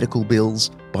their medical bills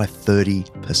by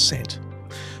 30%.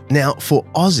 Now, for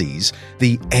Aussies,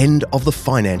 the end of the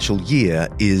financial year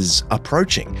is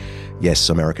approaching. Yes,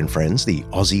 American friends, the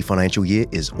Aussie financial year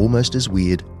is almost as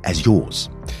weird as yours.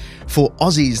 For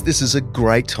Aussies, this is a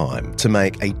great time to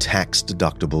make a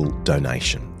tax-deductible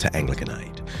donation to Anglican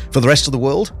Aid. For the rest of the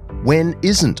world, when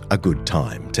isn't a good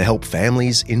time to help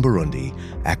families in Burundi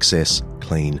access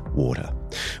clean water?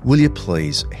 Will you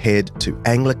please head to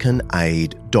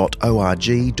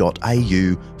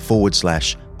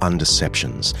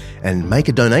anglicanAid.org.au/undeceptions and make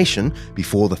a donation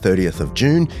before the 30th of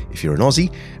June if you're an Aussie,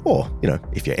 or,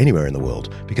 if you're anywhere in the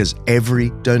world, because every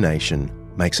donation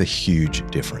makes a huge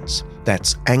difference.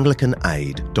 That's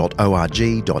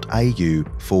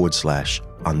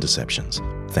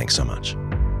anglicanAid.org.au/undeceptions. Thanks so much.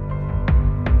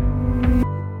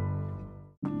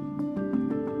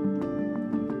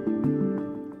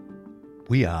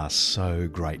 We are so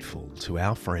grateful to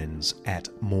our friends at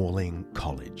Morling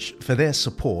College for their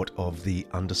support of the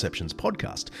Undeceptions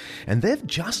podcast. And they've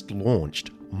just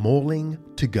launched Morling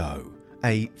to Go,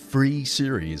 a free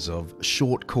series of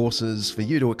short courses for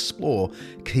you to explore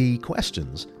key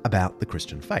questions about the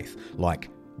Christian faith, like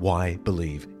why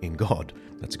believe in God?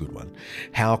 That's a good one.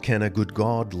 How can a good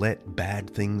God let bad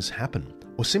things happen?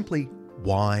 Or simply,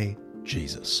 why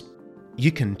Jesus? You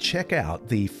can check out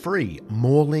the free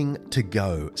Morling to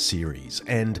Go series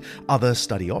and other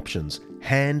study options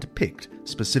hand-picked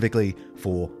specifically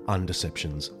for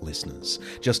Undeceptions listeners.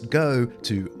 Just go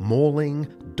to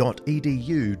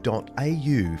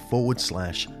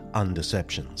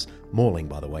morling.edu.au/undeceptions. Morling,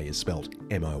 by the way, is spelled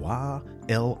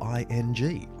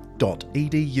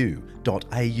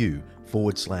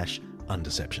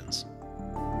morling.edu.au/undeceptions.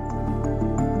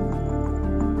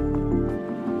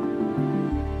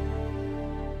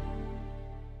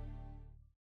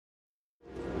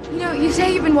 You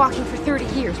say you've been walking for 30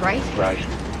 years, right? Right.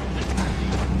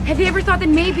 Have you ever thought that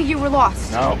maybe you were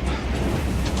lost? No.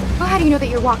 Well, how do you know that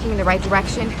you're walking in the right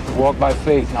direction? Walk by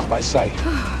faith, not by sight.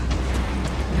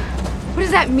 What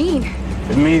does that mean?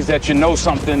 It means that you know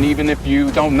something even if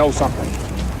you don't know something.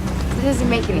 It doesn't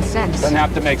make any sense. It doesn't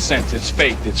have to make sense. It's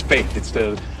faith. It's faith. It's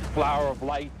the flower of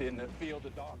light in the field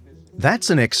of darkness. That's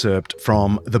an excerpt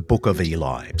from The Book of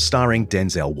Eli, starring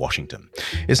Denzel Washington.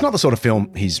 It's not the sort of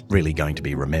film he's really going to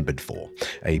be remembered for.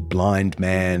 A blind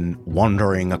man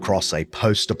wandering across a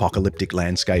post-apocalyptic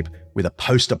landscape with a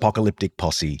post-apocalyptic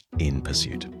posse in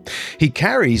pursuit. He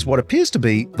carries what appears to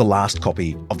be the last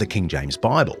copy of the King James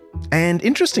Bible. And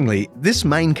interestingly, this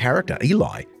main character,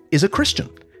 Eli, is a Christian.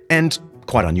 And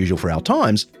quite unusual for our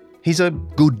times, he's a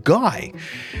good guy.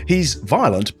 He's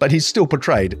violent, but he's still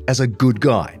portrayed as a good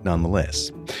guy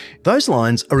nonetheless. Those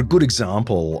lines are a good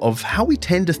example of how we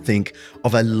tend to think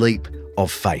of a leap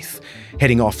of faith,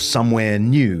 heading off somewhere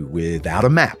new without a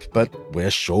map, but we're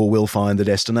sure we'll find the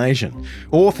destination,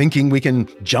 or thinking we can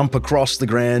jump across the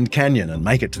Grand Canyon and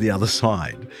make it to the other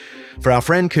side. For our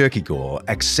friend Kierkegaard,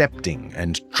 accepting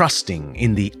and trusting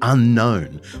in the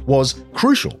unknown was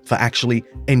crucial for actually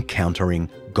encountering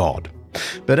God.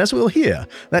 But as we'll hear,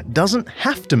 that doesn't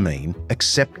have to mean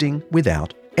accepting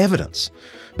without evidence.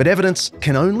 But evidence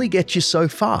can only get you so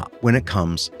far when it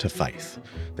comes to faith.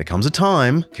 There comes a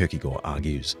time, Kierkegaard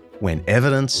argues, when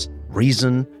evidence,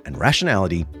 reason, and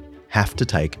rationality have to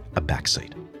take a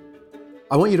backseat.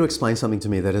 I want you to explain something to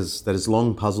me that has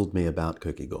long puzzled me about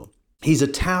Kierkegaard. He's a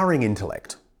towering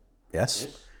intellect, yes?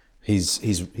 He's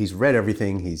read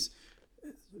everything, he's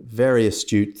a very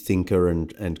astute thinker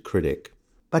and critic.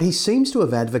 But he seems to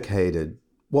have advocated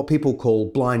what people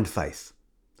call blind faith.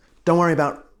 Don't worry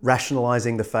about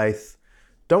rationalizing the faith.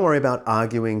 Don't worry about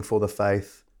arguing for the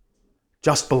faith.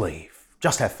 Just believe.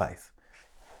 Just have faith.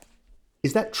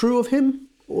 Is that true of him?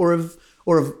 Or have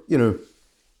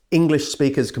English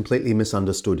speakers completely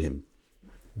misunderstood him?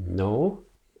 No.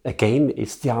 Again,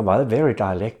 they are very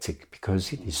dialectic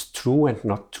because it is true and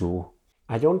not true.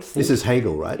 I don't think... This is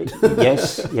Hegel, right?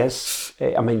 Yes.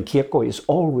 I mean, Kierkegaard is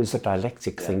always a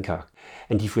dialectic thinker.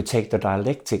 And if we take the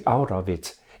dialectic out of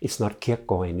it, it's not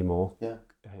Kierkegaard anymore. Yeah.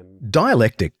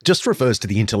 Dialectic just refers to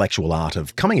the intellectual art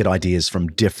of coming at ideas from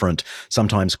different,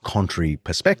 sometimes contrary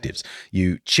perspectives.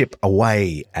 You chip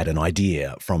away at an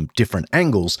idea from different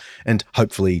angles, and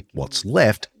hopefully what's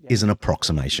left is an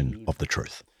approximation of the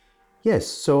truth. Yes,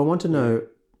 so I want to know,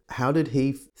 how did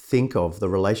he think of the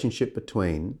relationship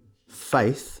between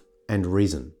faith and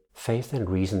reason? Faith and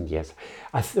reason, yes.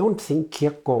 I don't think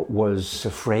Kierkegaard was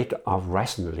afraid of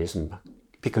rationalism,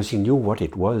 because he knew what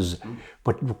it was.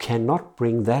 But you cannot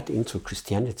bring that into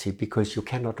Christianity because you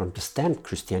cannot understand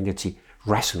Christianity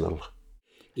rational.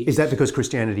 Is that because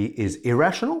Christianity is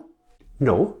irrational?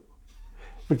 No,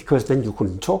 because then you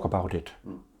couldn't talk about it.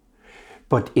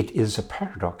 But it is a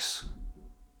paradox.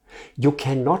 You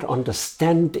cannot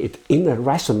understand it in a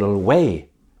rational way,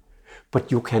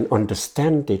 but you can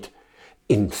understand it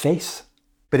in faith.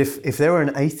 But if there were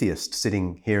an atheist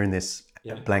sitting here in this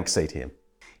blank seat here,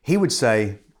 he would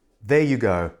say, there you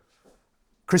go.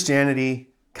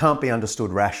 Christianity can't be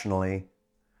understood rationally.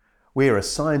 We are a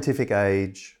scientific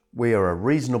age. We are a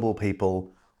reasonable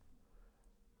people.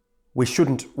 We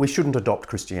shouldn't adopt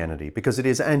Christianity because it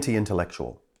is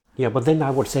anti-intellectual. Yeah, but then I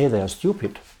would say they are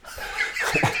stupid.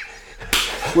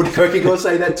 Would Kierkegaard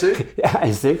say that too? Yeah,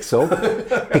 I think so.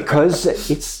 Because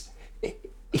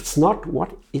it's not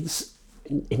what is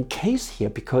in case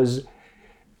here, because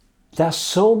there are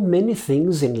so many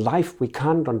things in life we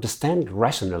can't understand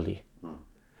rationally.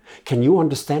 Can you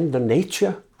understand the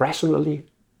nature rationally?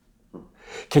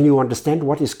 Can you understand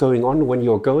what is going on when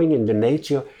you're going in the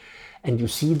nature and you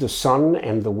see the sun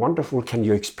and the wonderful? Can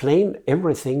you explain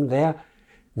everything there?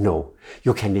 No.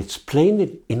 You can explain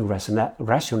it in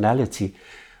rationality,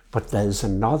 but there is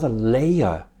another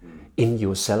layer in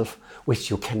yourself which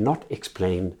you cannot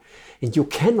explain. And you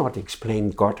cannot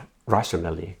explain God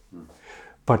rationally.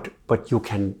 But you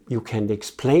can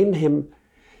explain him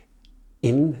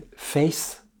in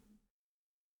faith.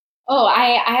 Oh,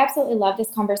 I absolutely love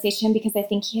this conversation because I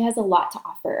think he has a lot to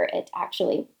offer it,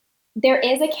 actually. There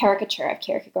is a caricature of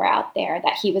Kierkegaard out there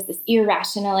that he was this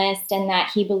irrationalist and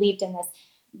that he believed in this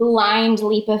blind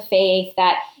leap of faith,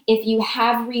 that if you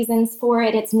have reasons for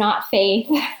it, it's not faith.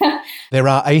 There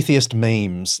are atheist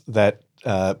memes that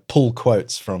pull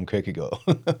quotes from Kierkegaard.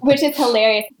 Which is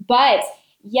hilarious. But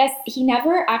yes, he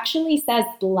never actually says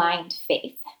blind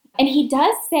faith. And he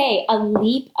does say a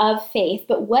leap of faith,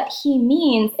 but what he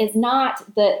means is not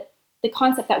the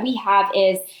concept that we have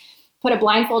is put a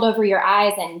blindfold over your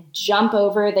eyes and jump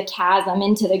over the chasm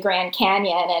into the Grand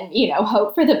Canyon and,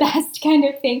 hope for the best kind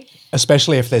of thing.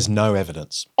 Especially if there's no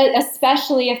evidence.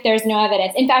 Especially if there's no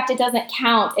evidence. In fact, it doesn't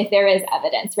count if there is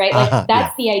evidence, right?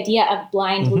 That's the idea of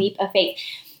blind leap of faith.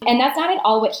 And that's not at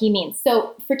all what he means.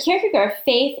 So for Kierkegaard,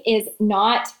 faith is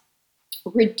not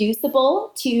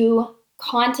reducible to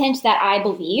content that I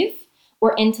believe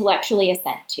or intellectually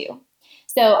assent to.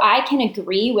 So I can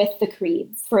agree with the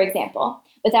creeds, for example,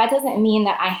 but that doesn't mean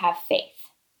that I have faith.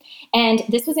 And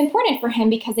this was important for him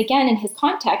because, again, in his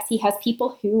context, he has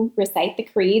people who recite the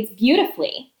creeds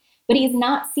beautifully, but he's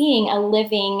not seeing a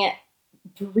living,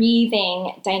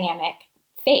 breathing, dynamic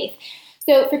faith.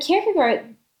 So for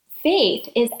Kierkegaard, faith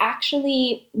is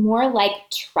actually more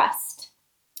like trust.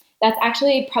 That's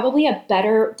actually probably a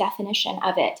better definition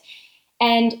of it.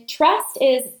 And trust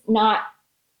is not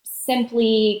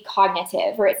simply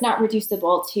cognitive, or it's not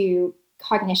reducible to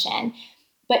cognition.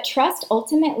 But trust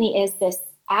ultimately is this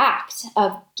act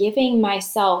of giving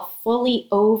myself fully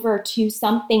over to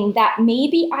something that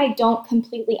maybe I don't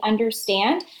completely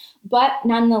understand, but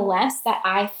nonetheless that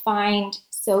I find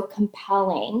so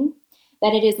compelling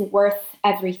that it is worth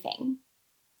everything.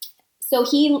 So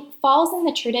he falls in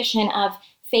the tradition of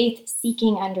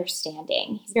faith-seeking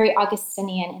understanding. He's very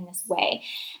Augustinian in this way.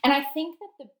 And I think that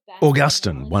the best...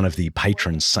 Augustine, one of the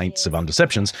patron saints of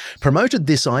Undeceptions, promoted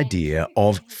this idea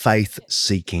of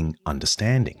faith-seeking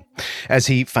understanding. As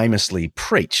he famously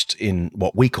preached in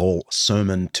what we call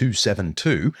Sermon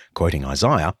 272, quoting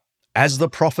Isaiah, "As the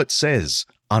prophet says,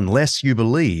 unless you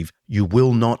believe, you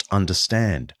will not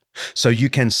understand. So you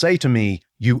can say to me,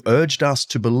 you urged us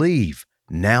to believe,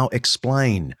 now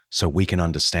explain so we can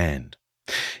understand."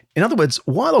 In other words,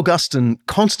 while Augustine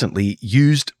constantly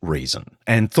used reason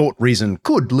and thought reason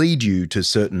could lead you to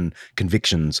certain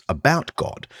convictions about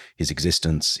God, his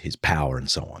existence, his power, and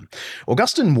so on,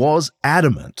 Augustine was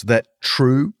adamant that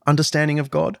true understanding of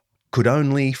God could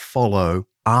only follow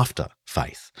after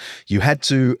faith. You had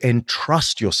to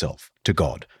entrust yourself to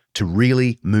God to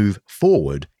really move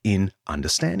forward in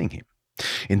understanding him.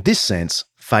 In this sense,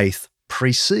 faith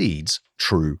precedes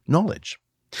true knowledge.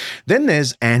 Then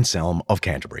there's Anselm of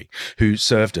Canterbury, who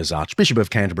served as Archbishop of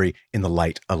Canterbury in the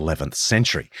late 11th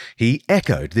century. He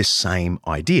echoed this same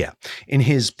idea. In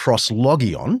his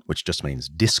Proslogion, which just means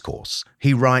discourse,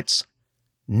 he writes,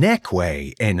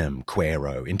 Neque enim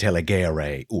quero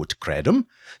intelligere ut credum,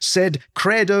 sed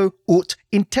credo ut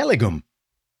intelligum.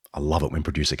 I love it when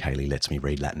producer Kaylee lets me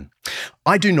read Latin.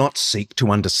 I do not seek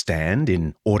to understand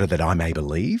in order that I may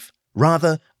believe.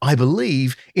 Rather, I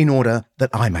believe in order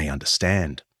that I may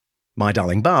understand. My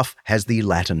darling Buff has the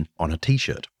Latin on a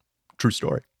t-shirt. True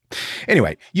story.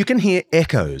 Anyway, you can hear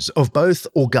echoes of both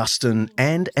Augustine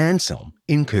and Anselm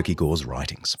in Kierkegaard's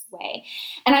writings.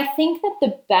 And I think that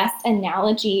the best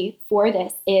analogy for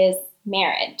this is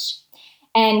marriage.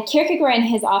 And Kierkegaard in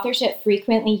his authorship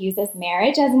frequently uses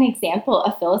marriage as an example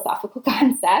of philosophical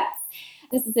concepts.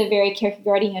 This is a very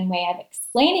Kierkegaardian way of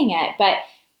explaining it. But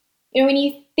when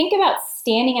you think about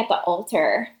standing at the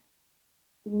altar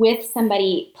with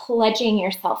somebody, pledging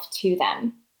yourself to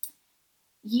them,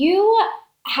 you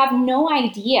have no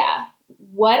idea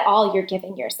what all you're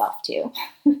giving yourself to.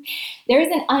 There is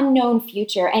an unknown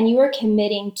future, and you are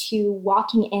committing to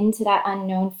walking into that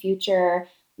unknown future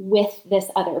with this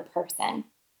other person.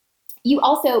 You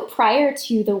also, prior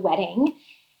to the wedding,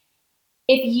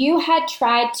 if you had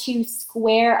tried to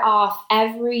square off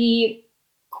every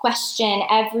question,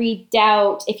 every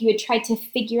doubt, if you had tried to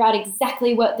figure out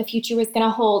exactly what the future was going to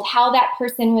hold, how that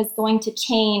person was going to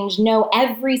change, know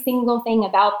every single thing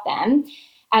about them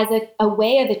as a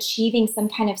way of achieving some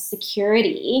kind of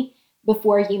security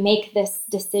before you make this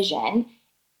decision,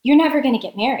 you're never going to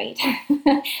get married.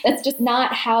 That's just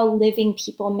not how living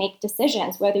people make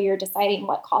decisions, whether you're deciding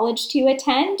what college to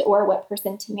attend or what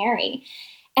person to marry.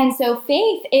 And so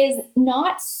faith is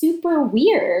not super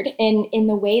weird in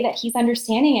the way that he's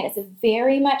understanding it. It's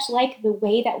very much like the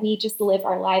way that we just live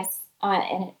our lives at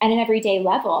an everyday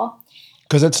level.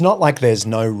 Because it's not like there's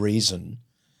no reason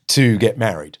to get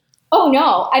married. Oh,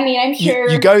 no. I mean, I'm sure.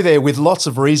 You go there with lots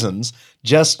of reasons,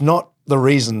 just not the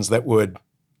reasons that would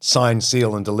sign,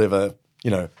 seal, and deliver,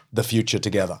 the future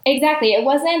together. Exactly. It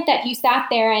wasn't that you sat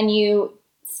there and you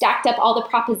stacked up all the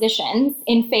propositions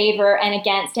in favor and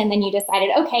against, and then you decided,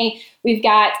 okay, we've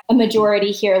got a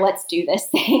majority here, let's do this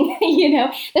thing.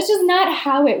 That's just not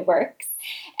how it works.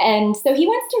 And so he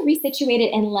wants to resituate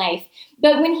it in life.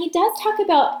 But when he does talk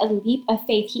about a leap of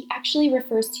faith, he actually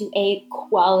refers to a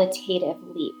qualitative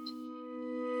leap.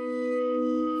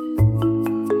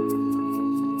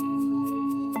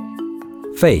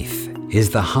 Faith is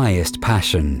the highest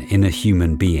passion in a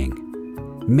human being.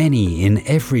 Many in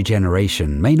every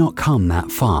generation may not come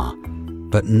that far,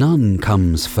 but none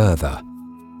comes further.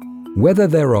 Whether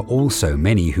there are also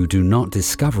many who do not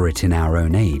discover it in our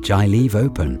own age, I leave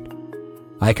open.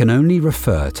 I can only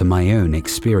refer to my own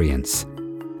experience,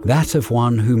 that of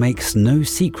one who makes no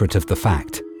secret of the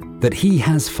fact that he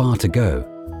has far to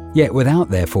go, yet without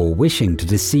therefore wishing to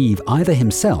deceive either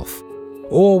himself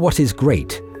or what is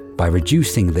great by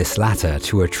reducing this latter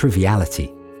to a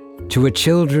triviality, to a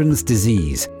children's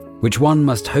disease which one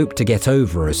must hope to get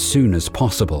over as soon as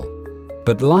possible.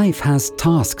 But life has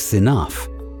tasks enough,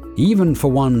 even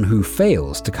for one who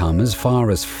fails to come as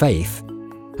far as faith,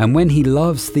 and when he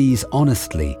loves these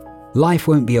honestly, life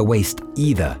won't be a waste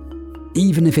either,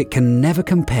 even if it can never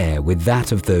compare with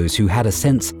that of those who had a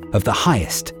sense of the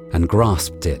highest and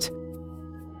grasped it.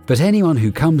 But anyone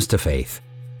who comes to faith,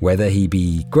 whether he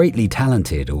be greatly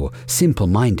talented or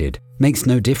simple-minded, makes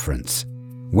no difference,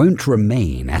 won't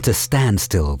remain at a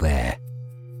standstill there.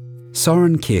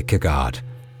 Søren Kierkegaard,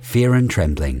 Fear and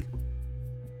Trembling.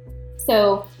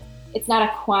 So it's not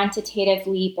a quantitative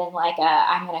leap in like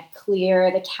I'm going to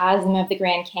clear the chasm of the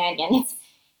Grand Canyon.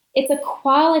 It's a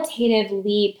qualitative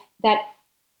leap that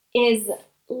is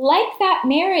like that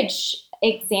marriage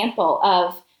example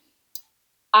of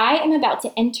I am about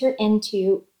to enter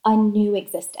into a new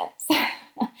existence.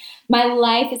 My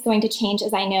life is going to change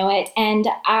as I know it, and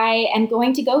I am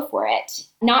going to go for it.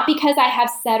 Not because I have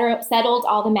settled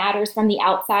all the matters from the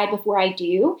outside before I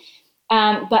do,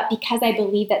 but because I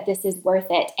believe that this is worth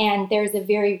it. And there's a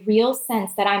very real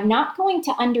sense that I'm not going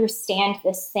to understand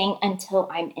this thing until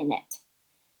I'm in it.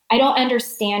 I don't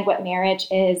understand what marriage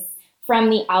is from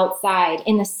the outside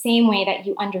in the same way that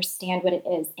you understand what it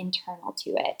is internal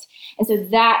to it. And so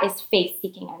that is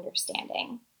faith-seeking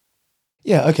understanding.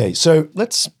 Yeah, okay. So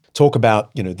let's talk about,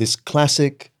 this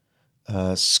classic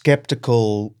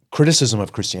skeptical criticism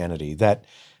of Christianity, that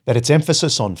its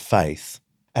emphasis on faith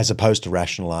as opposed to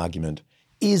rational argument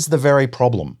is the very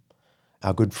problem.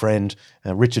 Our good friend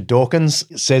Richard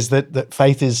Dawkins says that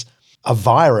faith is a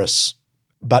virus,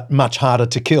 but much harder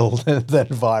to kill than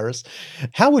a virus.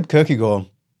 How would Kierkegaard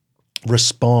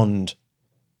respond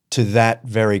to that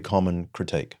very common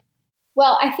critique?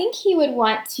 Well, I think he would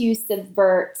want to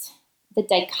subvert the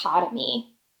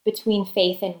dichotomy between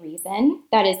faith and reason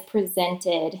that is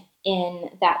presented in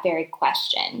that very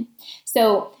question.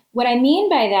 So what I mean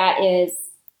by that is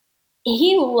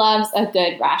he loves a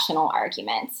good rational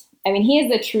argument. I mean, he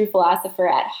is a true philosopher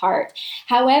at heart.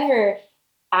 However,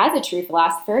 as a true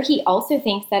philosopher, he also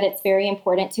thinks that it's very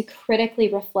important to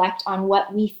critically reflect on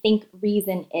what we think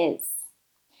reason is.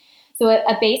 So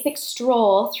a basic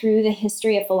stroll through the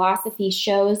history of philosophy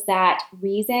shows that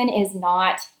reason is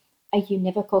not a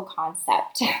univocal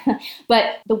concept,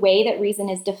 but the way that reason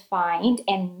is defined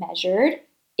and measured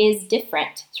is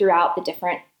different throughout the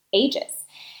different ages.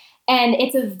 And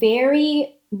it's a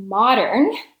very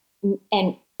modern,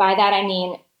 and by that I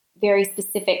mean very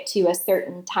specific to a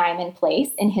certain time and place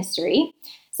in history.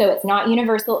 So it's not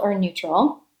universal or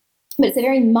neutral, but it's a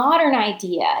very modern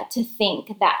idea to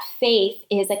think that faith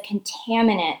is a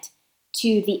contaminant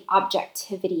to the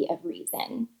objectivity of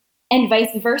reason. And vice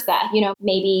versa,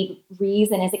 maybe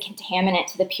reason is a contaminant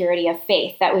to the purity of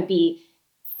faith. That would be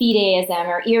fideism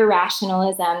or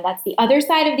irrationalism. That's the other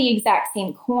side of the exact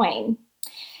same coin.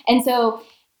 And so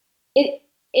it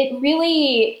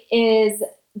really is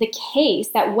the case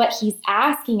that what he's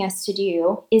asking us to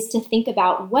do is to think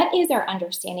about what is our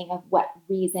understanding of what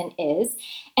reason is,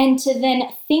 and to then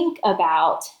think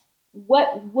about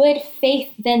what would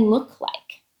faith then look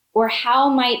like, or how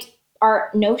might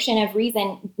our notion of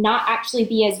reason not actually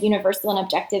be as universal and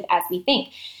objective as we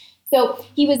think. So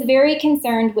he was very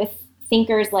concerned with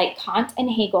thinkers like Kant and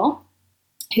Hegel,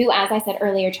 who, as I said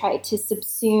earlier, tried to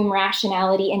subsume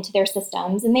rationality into their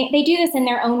systems. And they do this in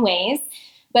their own ways.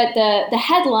 But the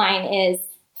headline is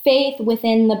faith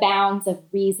within the bounds of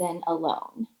reason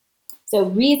alone. So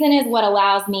reason is what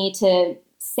allows me to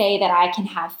say that I can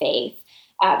have faith.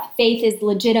 Faith is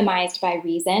legitimized by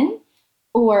reason,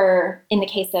 or in the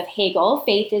case of Hegel,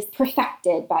 faith is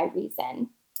perfected by reason.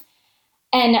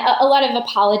 And a lot of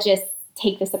apologists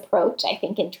take this approach, I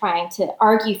think, in trying to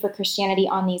argue for Christianity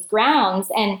on these grounds.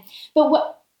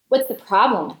 But what's the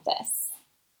problem with this?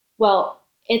 Well,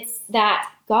 it's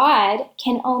that God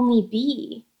can only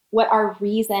be what our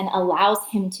reason allows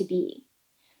him to be,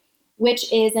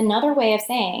 which is another way of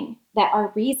saying that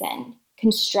our reason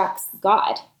constructs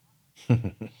God.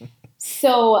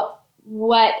 So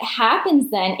what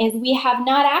happens then is we have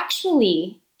not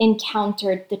actually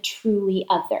encountered the truly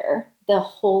other, the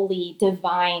holy,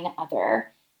 divine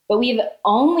other, but we've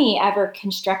only ever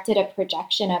constructed a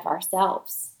projection of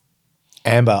ourselves.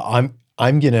 Amber, I'm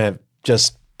going to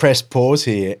just press pause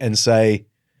here and say,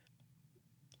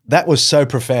 that was so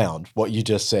profound, what you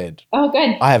just said. Oh,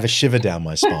 good. I have a shiver down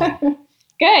my spine.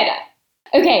 Good.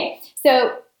 Okay,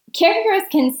 so Kierkegaard's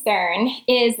concern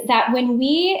is that when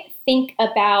we think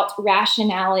about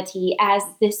rationality as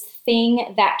this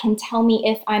thing that can tell me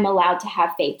if I'm allowed to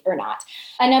have faith or not.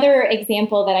 Another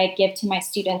example that I give to my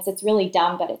students, it's really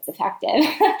dumb, but it's effective,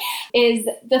 is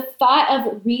the thought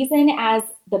of reason as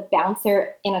the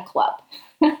bouncer in a club.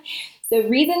 So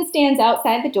reason stands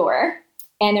outside the door,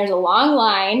 and there's a long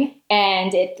line,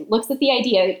 and it looks at the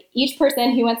idea of each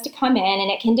person who wants to come in,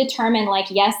 and it can determine, like,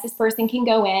 yes, this person can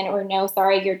go in, or no,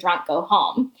 sorry, you're drunk, go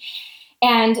home.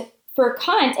 And for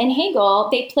Kant and Hegel,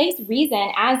 they place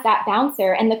reason as that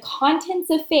bouncer, and the contents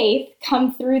of faith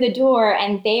come through the door,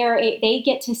 and they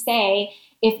get to say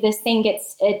if this thing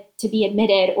gets to be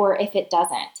admitted or if it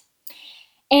doesn't.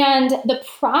 And the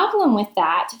problem with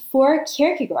that for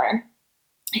Kierkegaard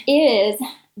is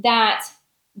that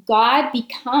God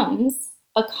becomes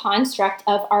a construct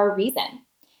of our reason.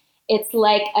 It's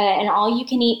like an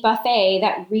all-you-can-eat buffet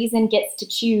that reason gets to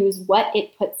choose what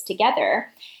it puts together.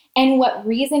 And what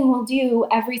reason will do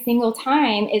every single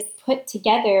time is put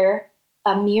together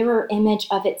a mirror image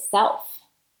of itself.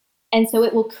 And so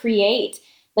it will create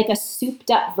like a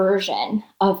souped-up version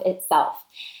of itself.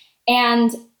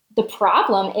 And the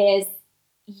problem is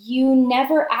you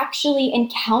never actually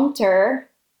encounter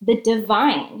the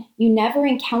divine. You never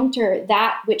encounter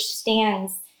that which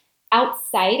stands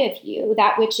outside of you,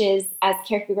 that which is, as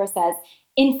Kierkegaard says,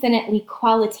 infinitely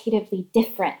qualitatively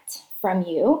different from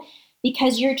you,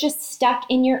 because you're just stuck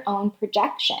in your own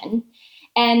projection.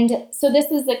 And so this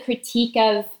is a critique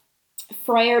of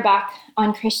Feuerbach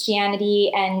on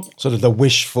Christianity and sort of the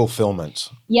wish fulfillment.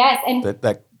 Yes, and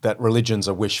that religion's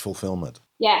a wish fulfillment.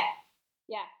 Yeah.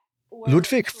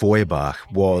 Ludwig Feuerbach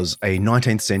was a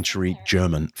 19th century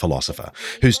German philosopher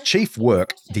whose chief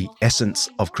work, The Essence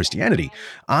of Christianity,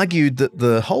 argued that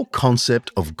the whole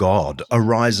concept of God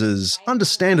arises,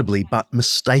 understandably but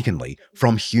mistakenly,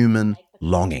 from human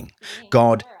longing.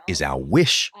 God is our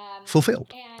wish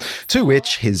fulfilled. To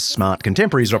which his smart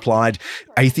contemporaries replied,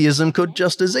 atheism could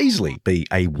just as easily be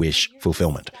a wish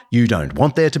fulfillment. You don't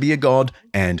want there to be a God,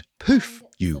 and poof,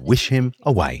 you wish him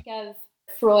away.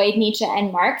 Freud, Nietzsche,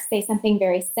 and Marx say something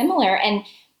very similar. And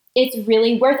it's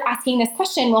really worth asking this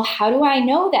question, well, how do I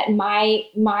know that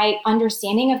my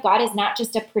understanding of God is not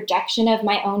just a projection of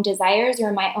my own desires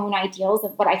or my own ideals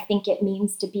of what I think it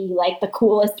means to be like the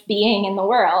coolest being in the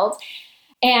world?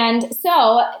 And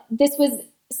so this was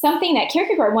something that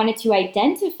Kierkegaard wanted to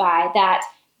identify, that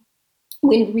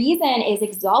when reason is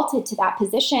exalted to that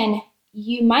position,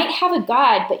 you might have a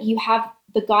God, but you have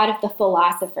the God of the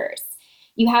philosophers.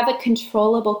 You have a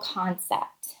controllable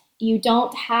concept. You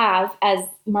don't have, as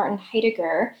Martin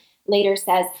Heidegger later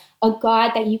says, a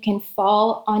God that you can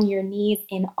fall on your knees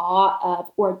in awe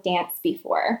of or dance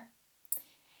before.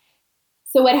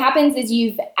 So what happens is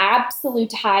you've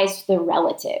absolutized the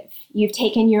relative. You've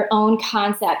taken your own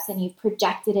concepts and you've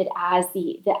projected it as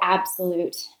the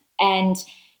absolute. And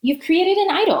you've created an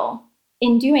idol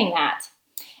in doing that.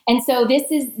 And so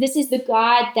this is the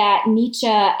God that Nietzsche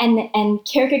and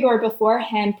Kierkegaard before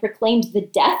him proclaimed the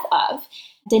death of,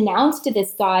 denounced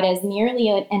this God as merely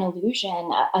an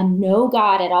illusion, a no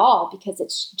God at all, because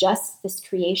it's just this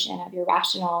creation of your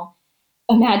rational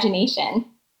imagination.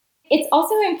 It's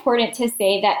also important to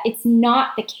say that it's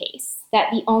not the case that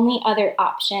the only other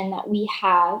option that we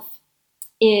have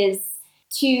is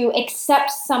to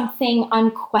accept something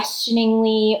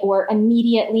unquestioningly or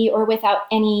immediately or without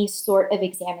any sort of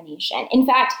examination. In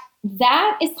fact,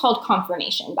 that is called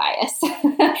confirmation bias.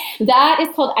 That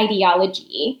is called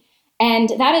ideology. And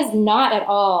that is not at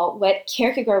all what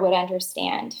Kierkegaard would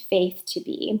understand faith to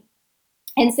be.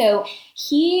 And so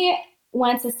he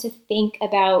wants us to think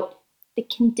about the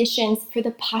conditions for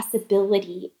the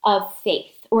possibility of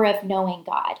faith or of knowing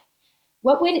God.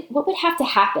 What would have to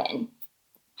happen,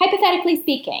 hypothetically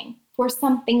speaking, for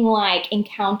something like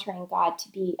encountering God to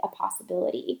be a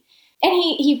possibility? And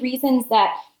he reasons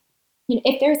that,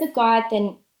 if there's a God,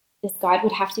 then this God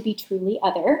would have to be truly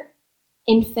other,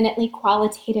 infinitely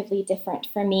qualitatively different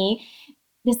from me.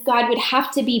 This God would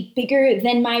have to be bigger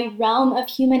than my realm of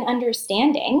human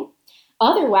understanding.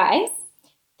 Otherwise,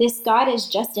 this God is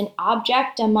just an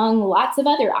object among lots of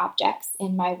other objects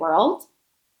in my world.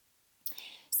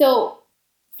 So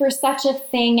for such a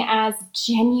thing as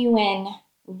genuine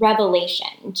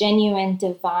revelation, genuine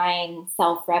divine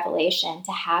self-revelation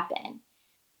to happen,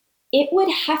 it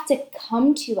would have to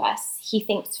come to us, he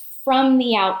thinks, from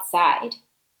the outside.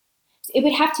 It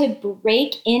would have to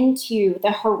break into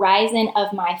the horizon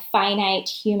of my finite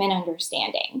human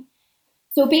understanding.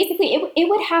 So basically, it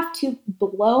would have to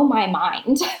blow my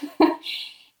mind.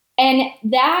 And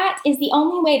that is the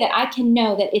only way that I can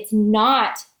know that it's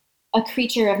not a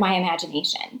creature of my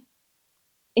imagination.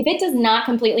 If it does not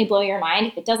completely blow your mind,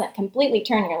 if it doesn't completely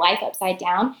turn your life upside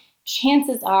down,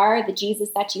 chances are the Jesus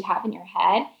that you have in your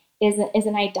head is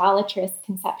an idolatrous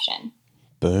conception.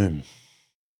 Boom.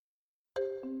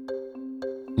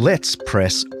 Let's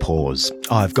press pause.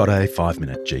 I've got a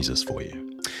 5-minute Jesus for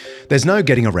you. There's no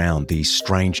getting around the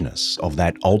strangeness of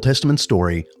that Old Testament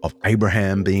story of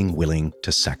Abraham being willing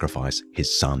to sacrifice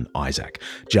his son Isaac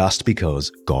just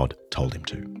because God told him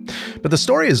to. But the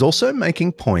story is also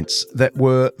making points that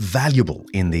were valuable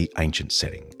in the ancient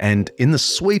setting. And in the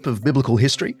sweep of biblical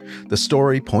history, the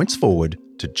story points forward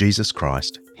to Jesus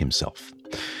Christ himself.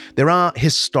 There are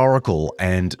historical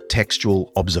and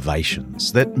textual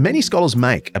observations that many scholars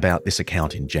make about this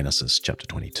account in Genesis chapter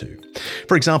 22.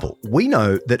 For example, we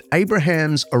know that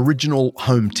Abraham's original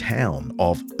hometown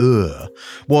of Ur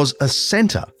was a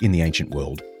centre in the ancient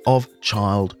world of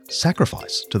child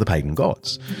sacrifice to the pagan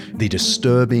gods. The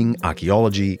disturbing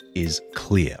archaeology is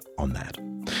clear on that.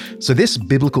 So this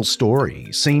biblical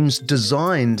story seems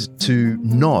designed to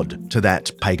nod to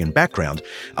that pagan background,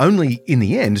 only in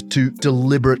the end to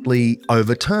deliberately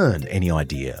overturn any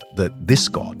idea that this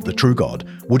God, the true God,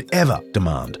 would ever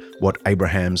demand what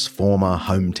Abraham's former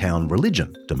hometown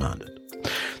religion demanded.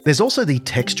 There's also the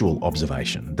textual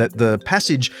observation that the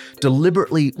passage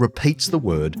deliberately repeats the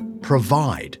word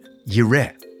provide,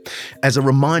 yireh, as a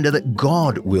reminder that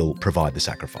God will provide the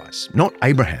sacrifice, not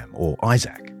Abraham or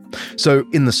Isaac. So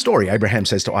in the story, Abraham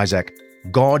says to Isaac,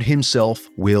 God himself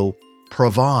will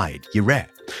provide, yireh,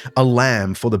 a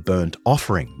lamb for the burnt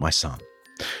offering, my son.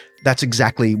 That's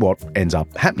exactly what ends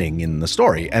up happening in the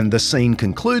story, and the scene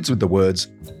concludes with the words,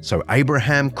 so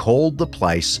Abraham called the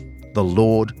place, the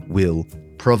Lord will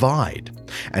provide.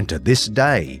 And to this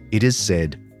day it is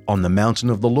said, on the mountain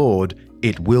of the Lord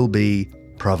it will be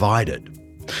provided.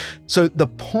 So the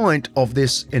point of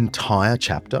this entire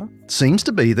chapter seems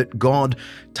to be that God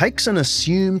takes an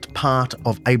assumed part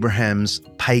of Abraham's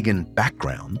pagan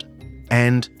background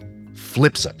and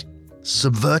flips it,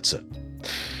 subverts it.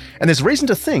 And there's reason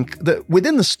to think that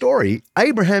within the story,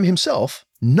 Abraham himself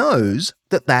knows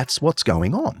that that's what's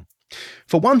going on.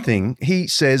 For one thing, he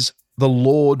says, the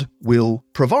Lord will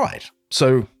provide.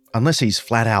 So unless he's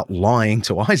flat out lying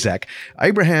to Isaac,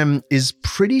 Abraham is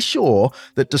pretty sure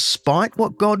that despite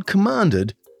what God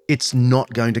commanded, it's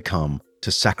not going to come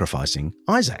to sacrificing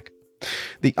Isaac.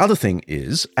 The other thing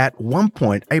is, at one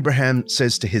point, Abraham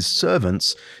says to his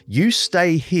servants, "You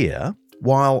stay here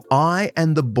while I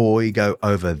and the boy go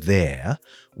over there.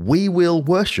 We will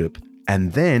worship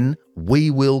and then we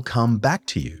will come back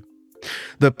to you."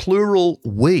 The plural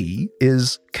we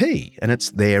is key, and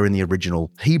it's there in the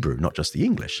original Hebrew, not just the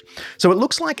English. So it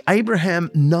looks like Abraham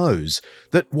knows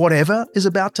that whatever is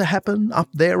about to happen up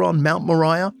there on Mount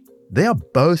Moriah, they are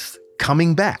both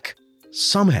coming back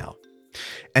somehow.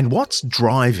 And what's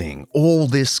driving all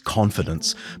this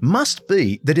confidence must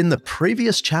be that in the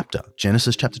previous chapter,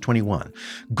 Genesis chapter 21,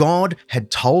 God had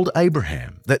told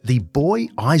Abraham that the boy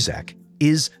Isaac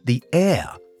is the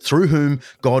heir through whom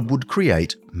God would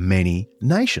create many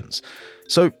nations.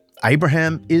 So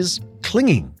Abraham is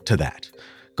clinging to that.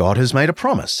 God has made a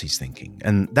promise, he's thinking,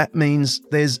 and that means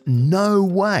there's no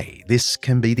way this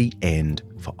can be the end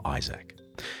for Isaac.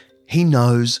 He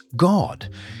knows God.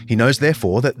 He knows,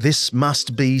 therefore, that this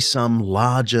must be some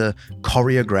larger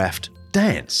choreographed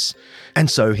dance. And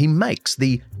so he makes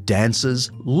the dancer's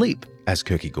leap, as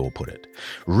Kierkegaard put it.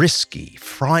 Risky,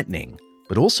 frightening,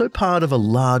 but also part of a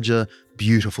larger,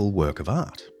 beautiful work of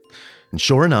art. And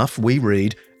sure enough, we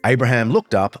read, Abraham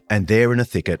looked up, and there in a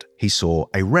thicket he saw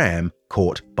a ram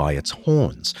caught by its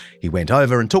horns. He went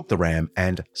over and took the ram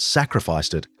and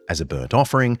sacrificed it as a burnt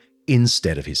offering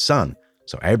instead of his son.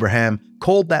 So Abraham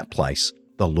called that place,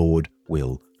 "The Lord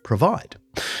will provide."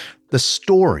 The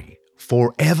story,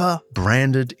 forever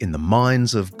branded in the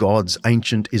minds of God's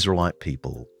ancient Israelite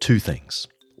people, two things.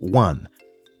 One,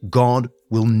 God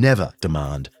will never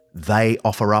demand they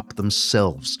offer up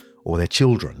themselves or their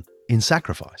children in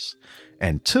sacrifice.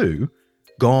 And two,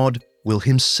 God will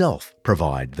himself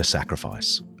provide the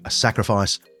sacrifice, a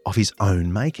sacrifice of his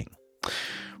own making.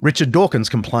 Richard Dawkins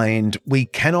complained, "We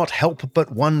cannot help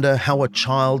but wonder how a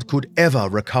child could ever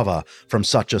recover from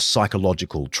such a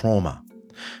psychological trauma."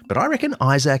 But I reckon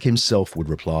Isaac himself would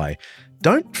reply,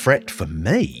 "Don't fret for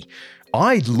me.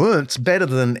 I learnt better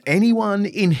than anyone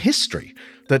in history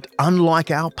that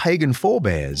unlike our pagan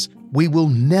forebears, we will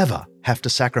never have to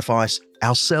sacrifice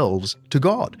ourselves to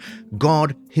God.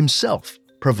 God himself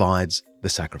provides the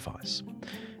sacrifice."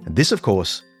 And this, of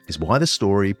course, is why the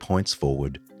story points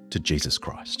forward to Jesus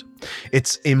Christ.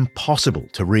 It's impossible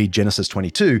to read Genesis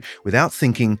 22 without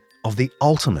thinking of the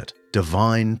ultimate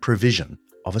divine provision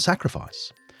of a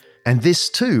sacrifice. And this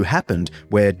too happened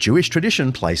where Jewish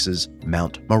tradition places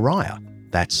Mount Moriah.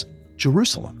 That's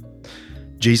Jerusalem.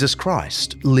 Jesus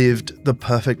Christ lived the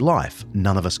perfect life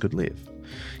none of us could live.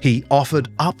 He offered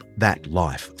up that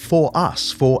life for us,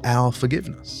 for our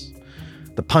forgiveness.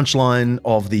 The punchline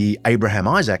of the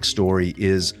Abraham-Isaac story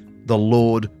is the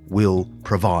Lord will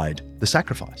provide the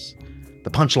sacrifice.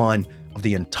 The punchline of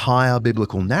the entire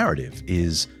biblical narrative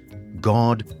is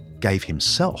God gave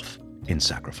himself in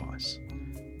sacrifice.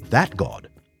 That God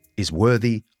is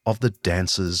worthy of the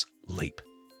dancer's leap.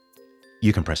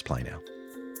 You can press play now.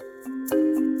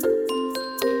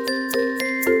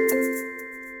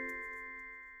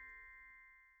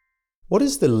 What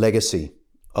is the legacy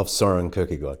of Søren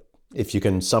Kierkegaard, if you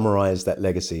can summarize that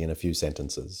legacy in a few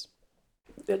sentences?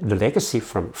 The legacy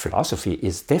from philosophy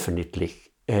is definitely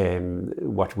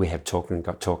what we have talked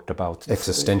about.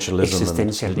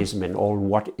 Existentialism and all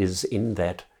what is in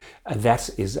that. That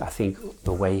is, I think,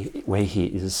 the way he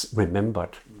is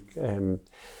remembered.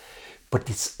 But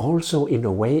it's also, in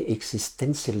a way,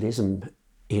 existentialism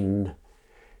in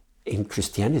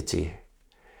Christianity.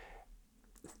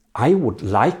 I would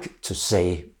like to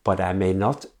say, but I may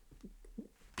not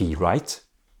be right,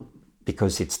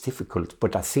 because it's difficult,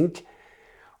 but I think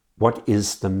what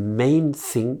is the main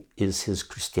thing is his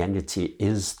Christianity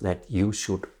is that you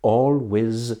should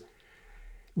always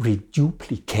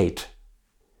reduplicate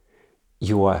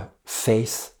your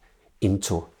faith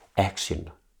into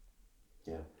action.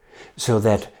 Yeah. So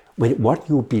that when what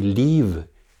you believe,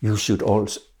 you should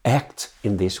also act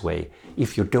in this way.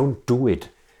 If you don't do it,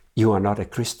 you are not a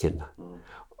Christian.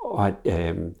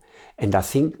 And I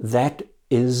think that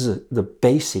is the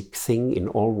basic thing in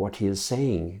all what he is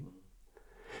saying.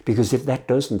 Because if that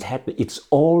doesn't happen, it's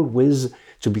always,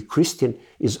 to be Christian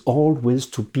is always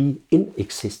to be in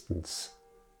existence.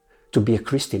 To be a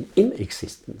Christian in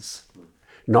existence.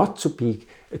 Not to be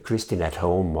a Christian at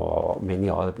home or many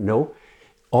other, no,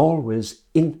 always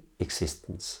in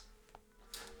existence.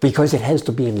 Because it has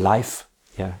to be in life,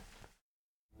 yeah.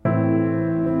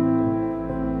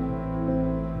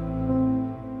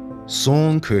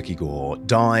 Søren Kierkegaard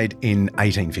died in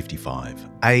 1855,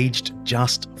 aged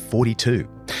just 42,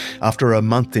 after a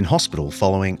month in hospital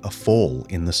following a fall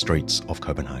in the streets of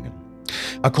Copenhagen.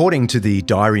 According to the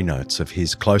diary notes of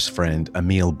his close friend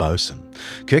Emil Boesen,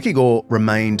 Kierkegaard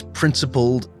remained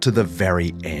principled to the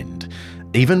very end,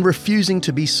 even refusing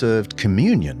to be served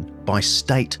communion by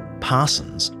state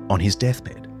parsons on his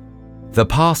deathbed. The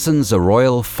parsons are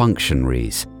royal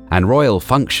functionaries, and royal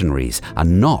functionaries are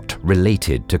not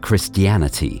related to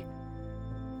Christianity.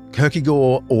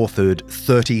 Kierkegaard authored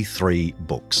 33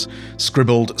 books,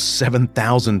 scribbled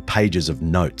 7,000 pages of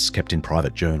notes kept in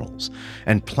private journals,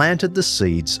 and planted the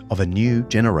seeds of a new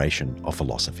generation of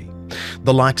philosophy.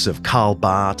 The likes of Karl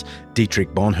Barth,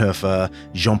 Dietrich Bonhoeffer,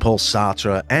 Jean-Paul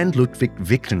Sartre, and Ludwig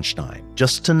Wittgenstein,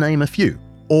 just to name a few,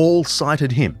 all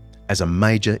cited him as a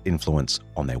major influence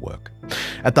on their work.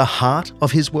 At the heart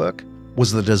of his work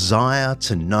was the desire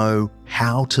to know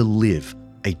how to live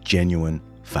a genuine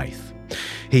faith.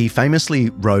 He famously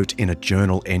wrote in a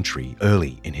journal entry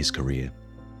early in his career,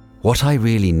 "What I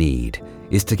really need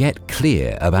is to get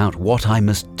clear about what I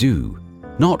must do,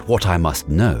 not what I must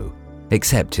know,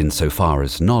 except insofar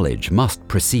as knowledge must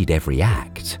precede every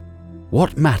act.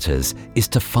 What matters is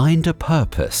to find a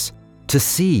purpose, to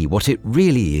see what it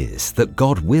really is that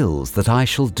God wills that I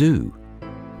shall do.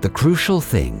 The crucial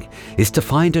thing is to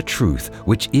find a truth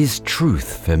which is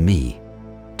truth for me,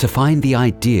 to find the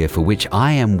idea for which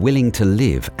I am willing to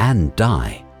live and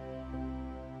die."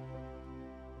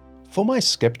 For my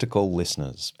skeptical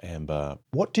listeners, Amber,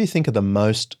 what do you think are the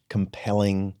most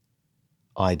compelling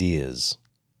ideas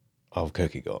of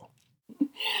Kierkegaard?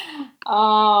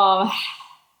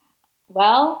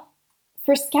 Well,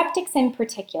 for skeptics in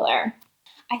particular,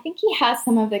 I think he has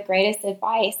some of the greatest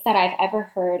advice that I've ever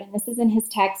heard, and this is in his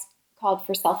text called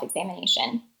For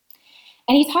Self-Examination.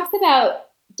 And he talks about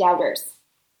doubters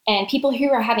and people who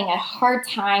are having a hard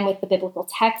time with the biblical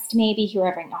text, maybe, who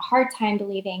are having a hard time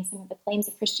believing some of the claims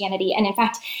of Christianity. And in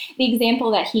fact, the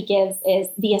example that he gives is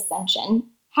the ascension.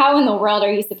 How in the world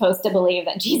are you supposed to believe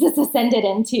that Jesus ascended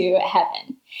into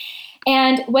heaven?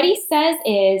 And what he says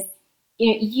is,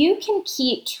 you can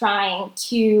keep trying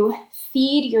to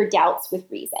feed your doubts with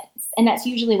reasons. And that's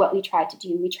usually what we try to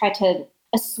do. We try to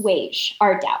assuage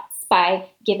our doubts by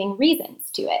giving reasons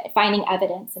to it, finding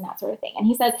evidence and that sort of thing. And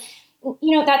he says,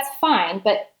 that's fine.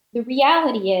 But the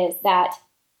reality is that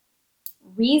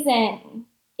reason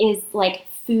is like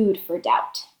food for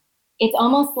doubt. It's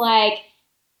almost like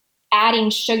adding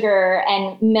sugar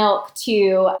and milk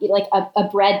to like a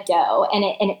bread dough, and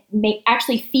it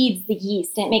actually feeds the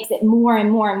yeast, and it makes it more and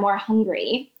more and more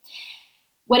hungry.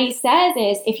 What he says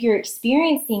is, if you're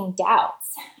experiencing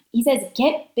doubts, he says,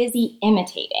 get busy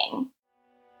imitating.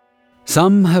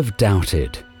 Some have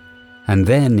doubted, and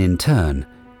then in turn,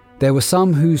 there were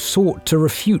some who sought to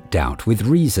refute doubt with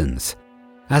reasons.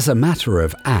 As a matter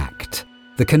of act,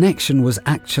 the connection was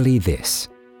actually this.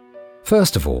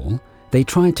 First of all, they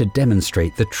tried to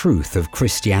demonstrate the truth of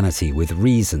Christianity with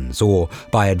reasons, or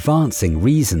by advancing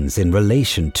reasons in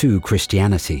relation to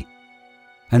Christianity.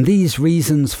 And these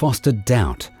reasons fostered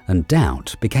doubt, and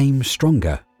doubt became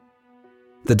stronger.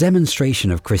 The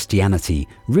demonstration of Christianity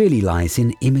really lies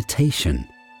in imitation.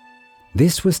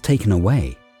 This was taken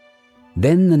away.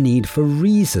 Then the need for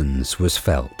reasons was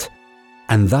felt,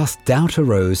 and thus doubt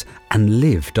arose and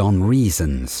lived on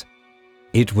reasons.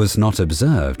 It was not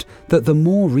observed that the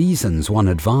more reasons one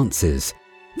advances,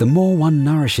 the more one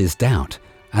nourishes doubt,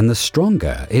 and the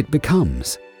stronger it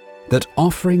becomes. That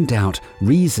offering doubt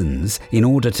reasons in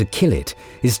order to kill it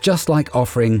is just like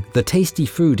offering the tasty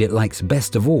food it likes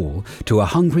best of all to a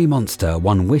hungry monster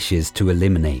one wishes to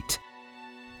eliminate.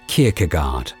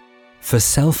 Kierkegaard, For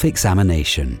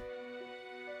Self-Examination.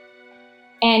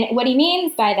 And what he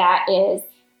means by that is,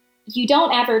 you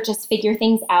don't ever just figure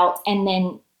things out and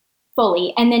then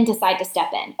decide to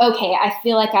step in. Okay, I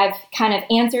feel like I've kind of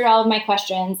answered all of my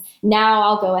questions. Now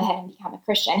I'll go ahead and become a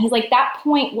Christian. He's like, that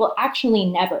point will actually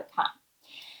never come.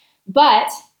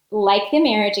 But like the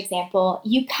marriage example,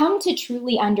 you come to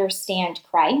truly understand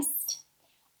Christ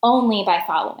only by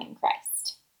following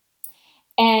Christ.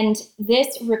 And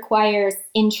this requires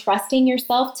entrusting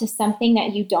yourself to something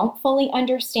that you don't fully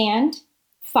understand,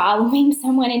 following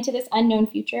someone into this unknown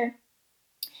future.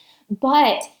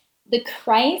 But the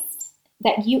Christ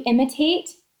that you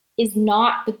imitate is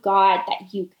not the God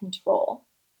that you control.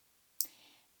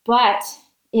 But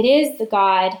it is the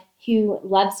God who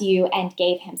loves you and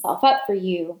gave himself up for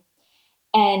you.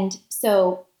 And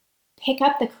so pick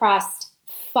up the cross,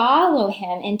 follow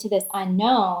him into this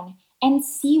unknown, and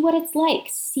see what it's like,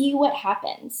 see what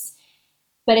happens.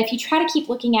 But if you try to keep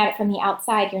looking at it from the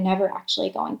outside, you're never actually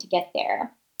going to get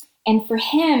there. And for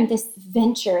him, this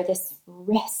venture, this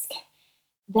risk,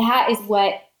 that is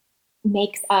what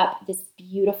makes up this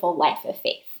beautiful life of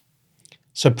faith.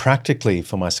 So practically,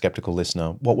 for my skeptical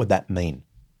listener, what would that mean?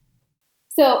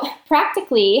 So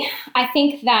practically, I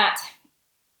think that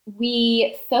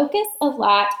we focus a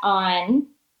lot on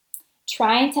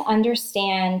trying to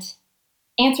understand,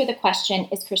 answer the question,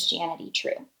 is Christianity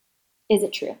true? Is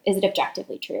it true? Is it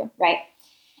objectively true, right?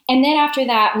 And then after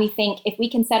that, we think if we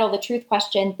can settle the truth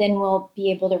question, then we'll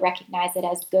be able to recognize it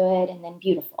as good and then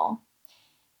beautiful.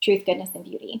 Truth, goodness, and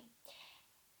beauty.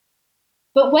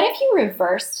 But what if you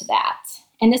reversed that?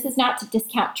 And this is not to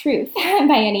discount truth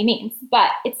by any means, but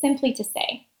it's simply to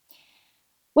say,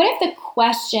 what if the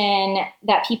question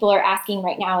that people are asking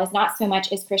right now is not so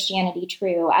much, is Christianity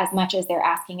true, as much as they're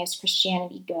asking, is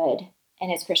Christianity good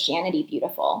and is Christianity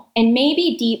beautiful? And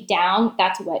maybe deep down,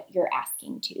 that's what you're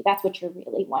asking to. That's what you're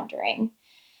really wondering.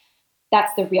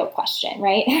 That's the real question,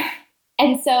 right?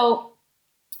 And so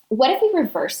what if we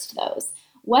reversed those?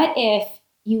 What if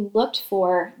you looked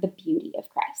for the beauty of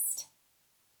Christ?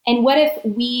 And what if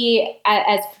we,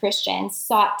 as Christians,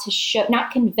 sought to show, not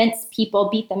convince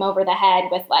people, beat them over the head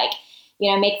with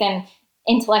make them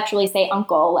intellectually say,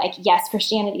 uncle, yes,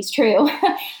 Christianity's true.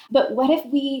 But what if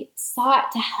we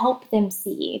sought to help them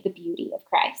see the beauty of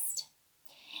Christ?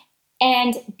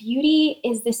 And beauty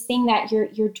is this thing that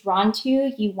you're drawn to,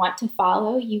 you want to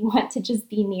follow, you want to just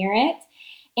be near it.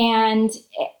 And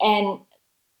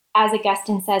as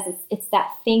Augustine says, it's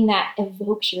that thing that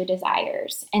evokes your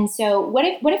desires. And so what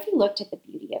if we looked at the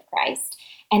beauty of Christ,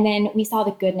 and then we saw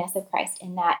the goodness of Christ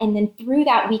in that, and then through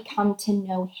that we come to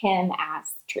know him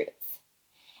as truth.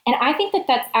 And I think that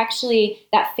that's actually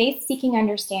that faith-seeking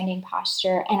understanding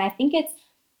posture, and I think it's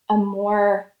a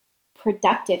more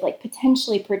productive,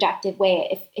 potentially productive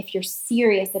way if you're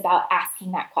serious about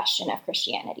asking that question of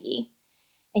Christianity.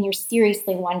 And you're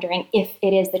seriously wondering if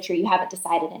it is the truth. You haven't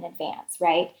decided in advance,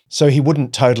 right? So he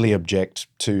wouldn't totally object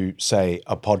to, say,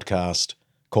 a podcast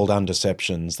called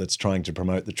Undeceptions that's trying to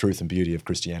promote the truth and beauty of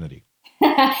Christianity.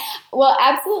 Well,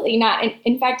 absolutely not.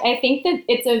 In fact, I think that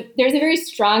there's a very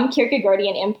strong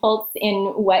Kierkegaardian impulse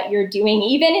in what you're doing,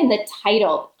 even in the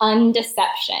title,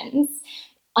 Undeceptions,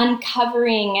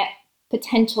 uncovering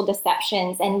potential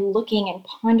deceptions and looking and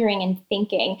pondering and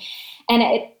thinking. And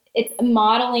it's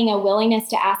modeling a willingness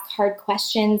to ask hard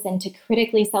questions and to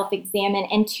critically self-examine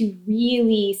and to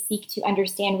really seek to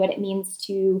understand what it means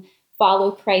to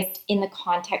follow Christ in the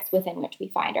context within which we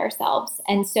find ourselves.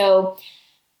 And so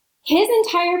his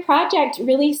entire project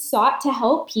really sought to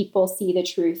help people see the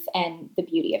truth and the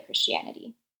beauty of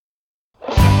Christianity.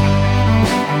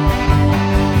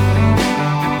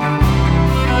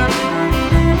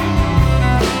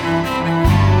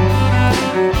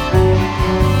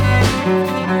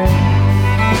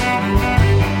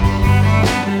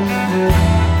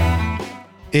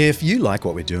 If you like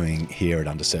what we're doing here at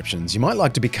Undeceptions, you might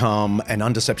like to become an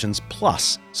Undeceptions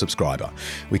Plus subscriber.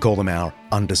 We call them our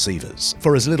Undeceivers,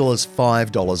 for as little as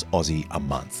 $5 Aussie a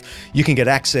month. You can get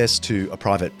access to a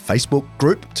private Facebook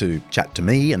group to chat to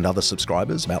me and other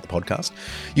subscribers about the podcast.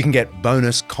 You can get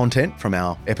bonus content from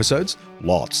our episodes,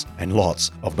 lots and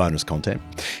lots of bonus content.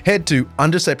 Head to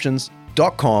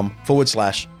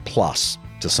undeceptions.com/plus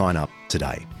to sign up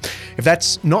today. If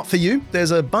that's not for you,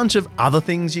 there's a bunch of other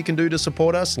things you can do to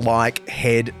support us, like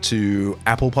head to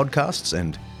Apple Podcasts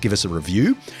and give us a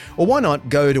review, or why not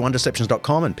go to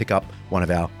undeceptions.com and pick up one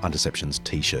of our Undeceptions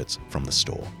t-shirts from the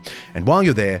store. And while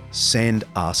you're there, send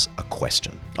us a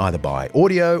question, either by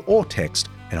audio or text,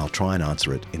 and I'll try and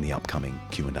answer it in the upcoming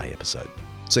Q&A episode.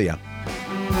 See ya.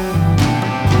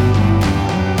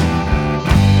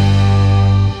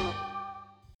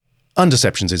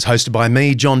 Undeceptions is hosted by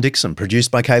me, John Dixon,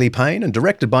 produced by Kaylee Payne, and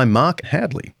directed by Mark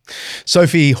Hadley.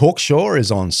 Sophie Hawkshaw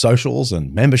is on socials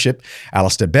and membership.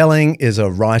 Alistair Belling is a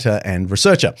writer and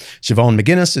researcher. Siobhan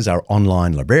McGuinness is our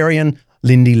online librarian.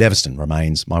 Lindy Leviston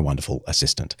remains my wonderful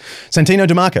assistant. Santino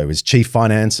DeMarco is Chief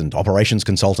Finance and Operations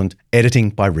Consultant, editing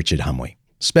by Richard Humwey.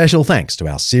 Special thanks to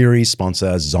our series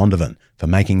sponsor, Zondervan, for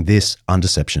making this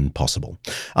Undeception possible.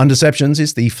 Undeceptions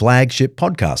is the flagship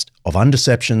podcast of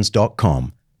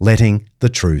undeceptions.com, letting the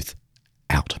truth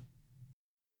out.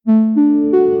 An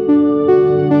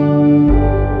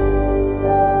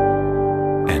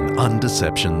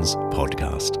Undeceptions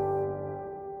podcast.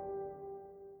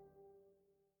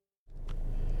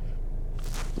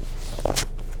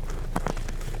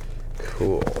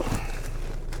 Cool.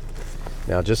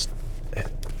 Now just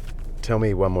tell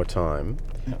me one more time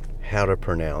how to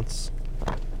pronounce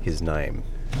his name.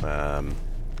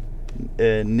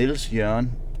 Niels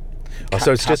Jørgen.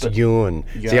 So it's just Jørgen.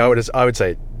 See, I would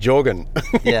say Jorgen.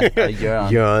 Yeah,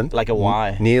 Jørgen. Jørgen. Like a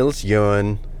Y. Niels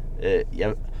Jørgen.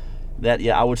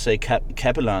 I would say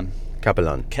Capellan.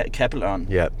 Capellan. Capellan.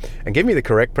 Yeah. And give me the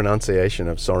correct pronunciation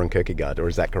of Søren Kierkegaard, or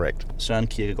is that correct? Søren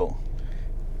Kierkegaard.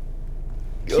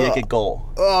 Kierkegaard.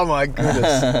 Oh my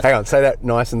goodness. Hang on, say that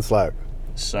nice and slow.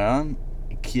 Søren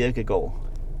Kierkegaard.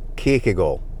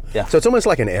 Kierkegaard. Yeah. So it's almost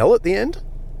like an L at the end?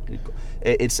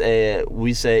 It's like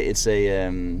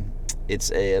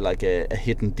a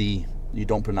hidden D. You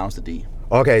don't pronounce the D.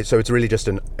 Okay, so it's really just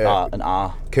an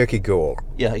R. Kierkegaard.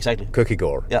 Yeah, exactly.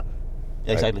 Kierkegaard. Yeah.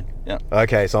 Yeah, exactly. Yeah.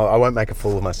 Okay, so I won't make a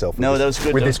fool of myself with that was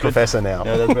good. With this professor now.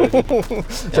 Yeah, that's very good.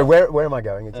 So where am I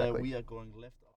going exactly? We are going left.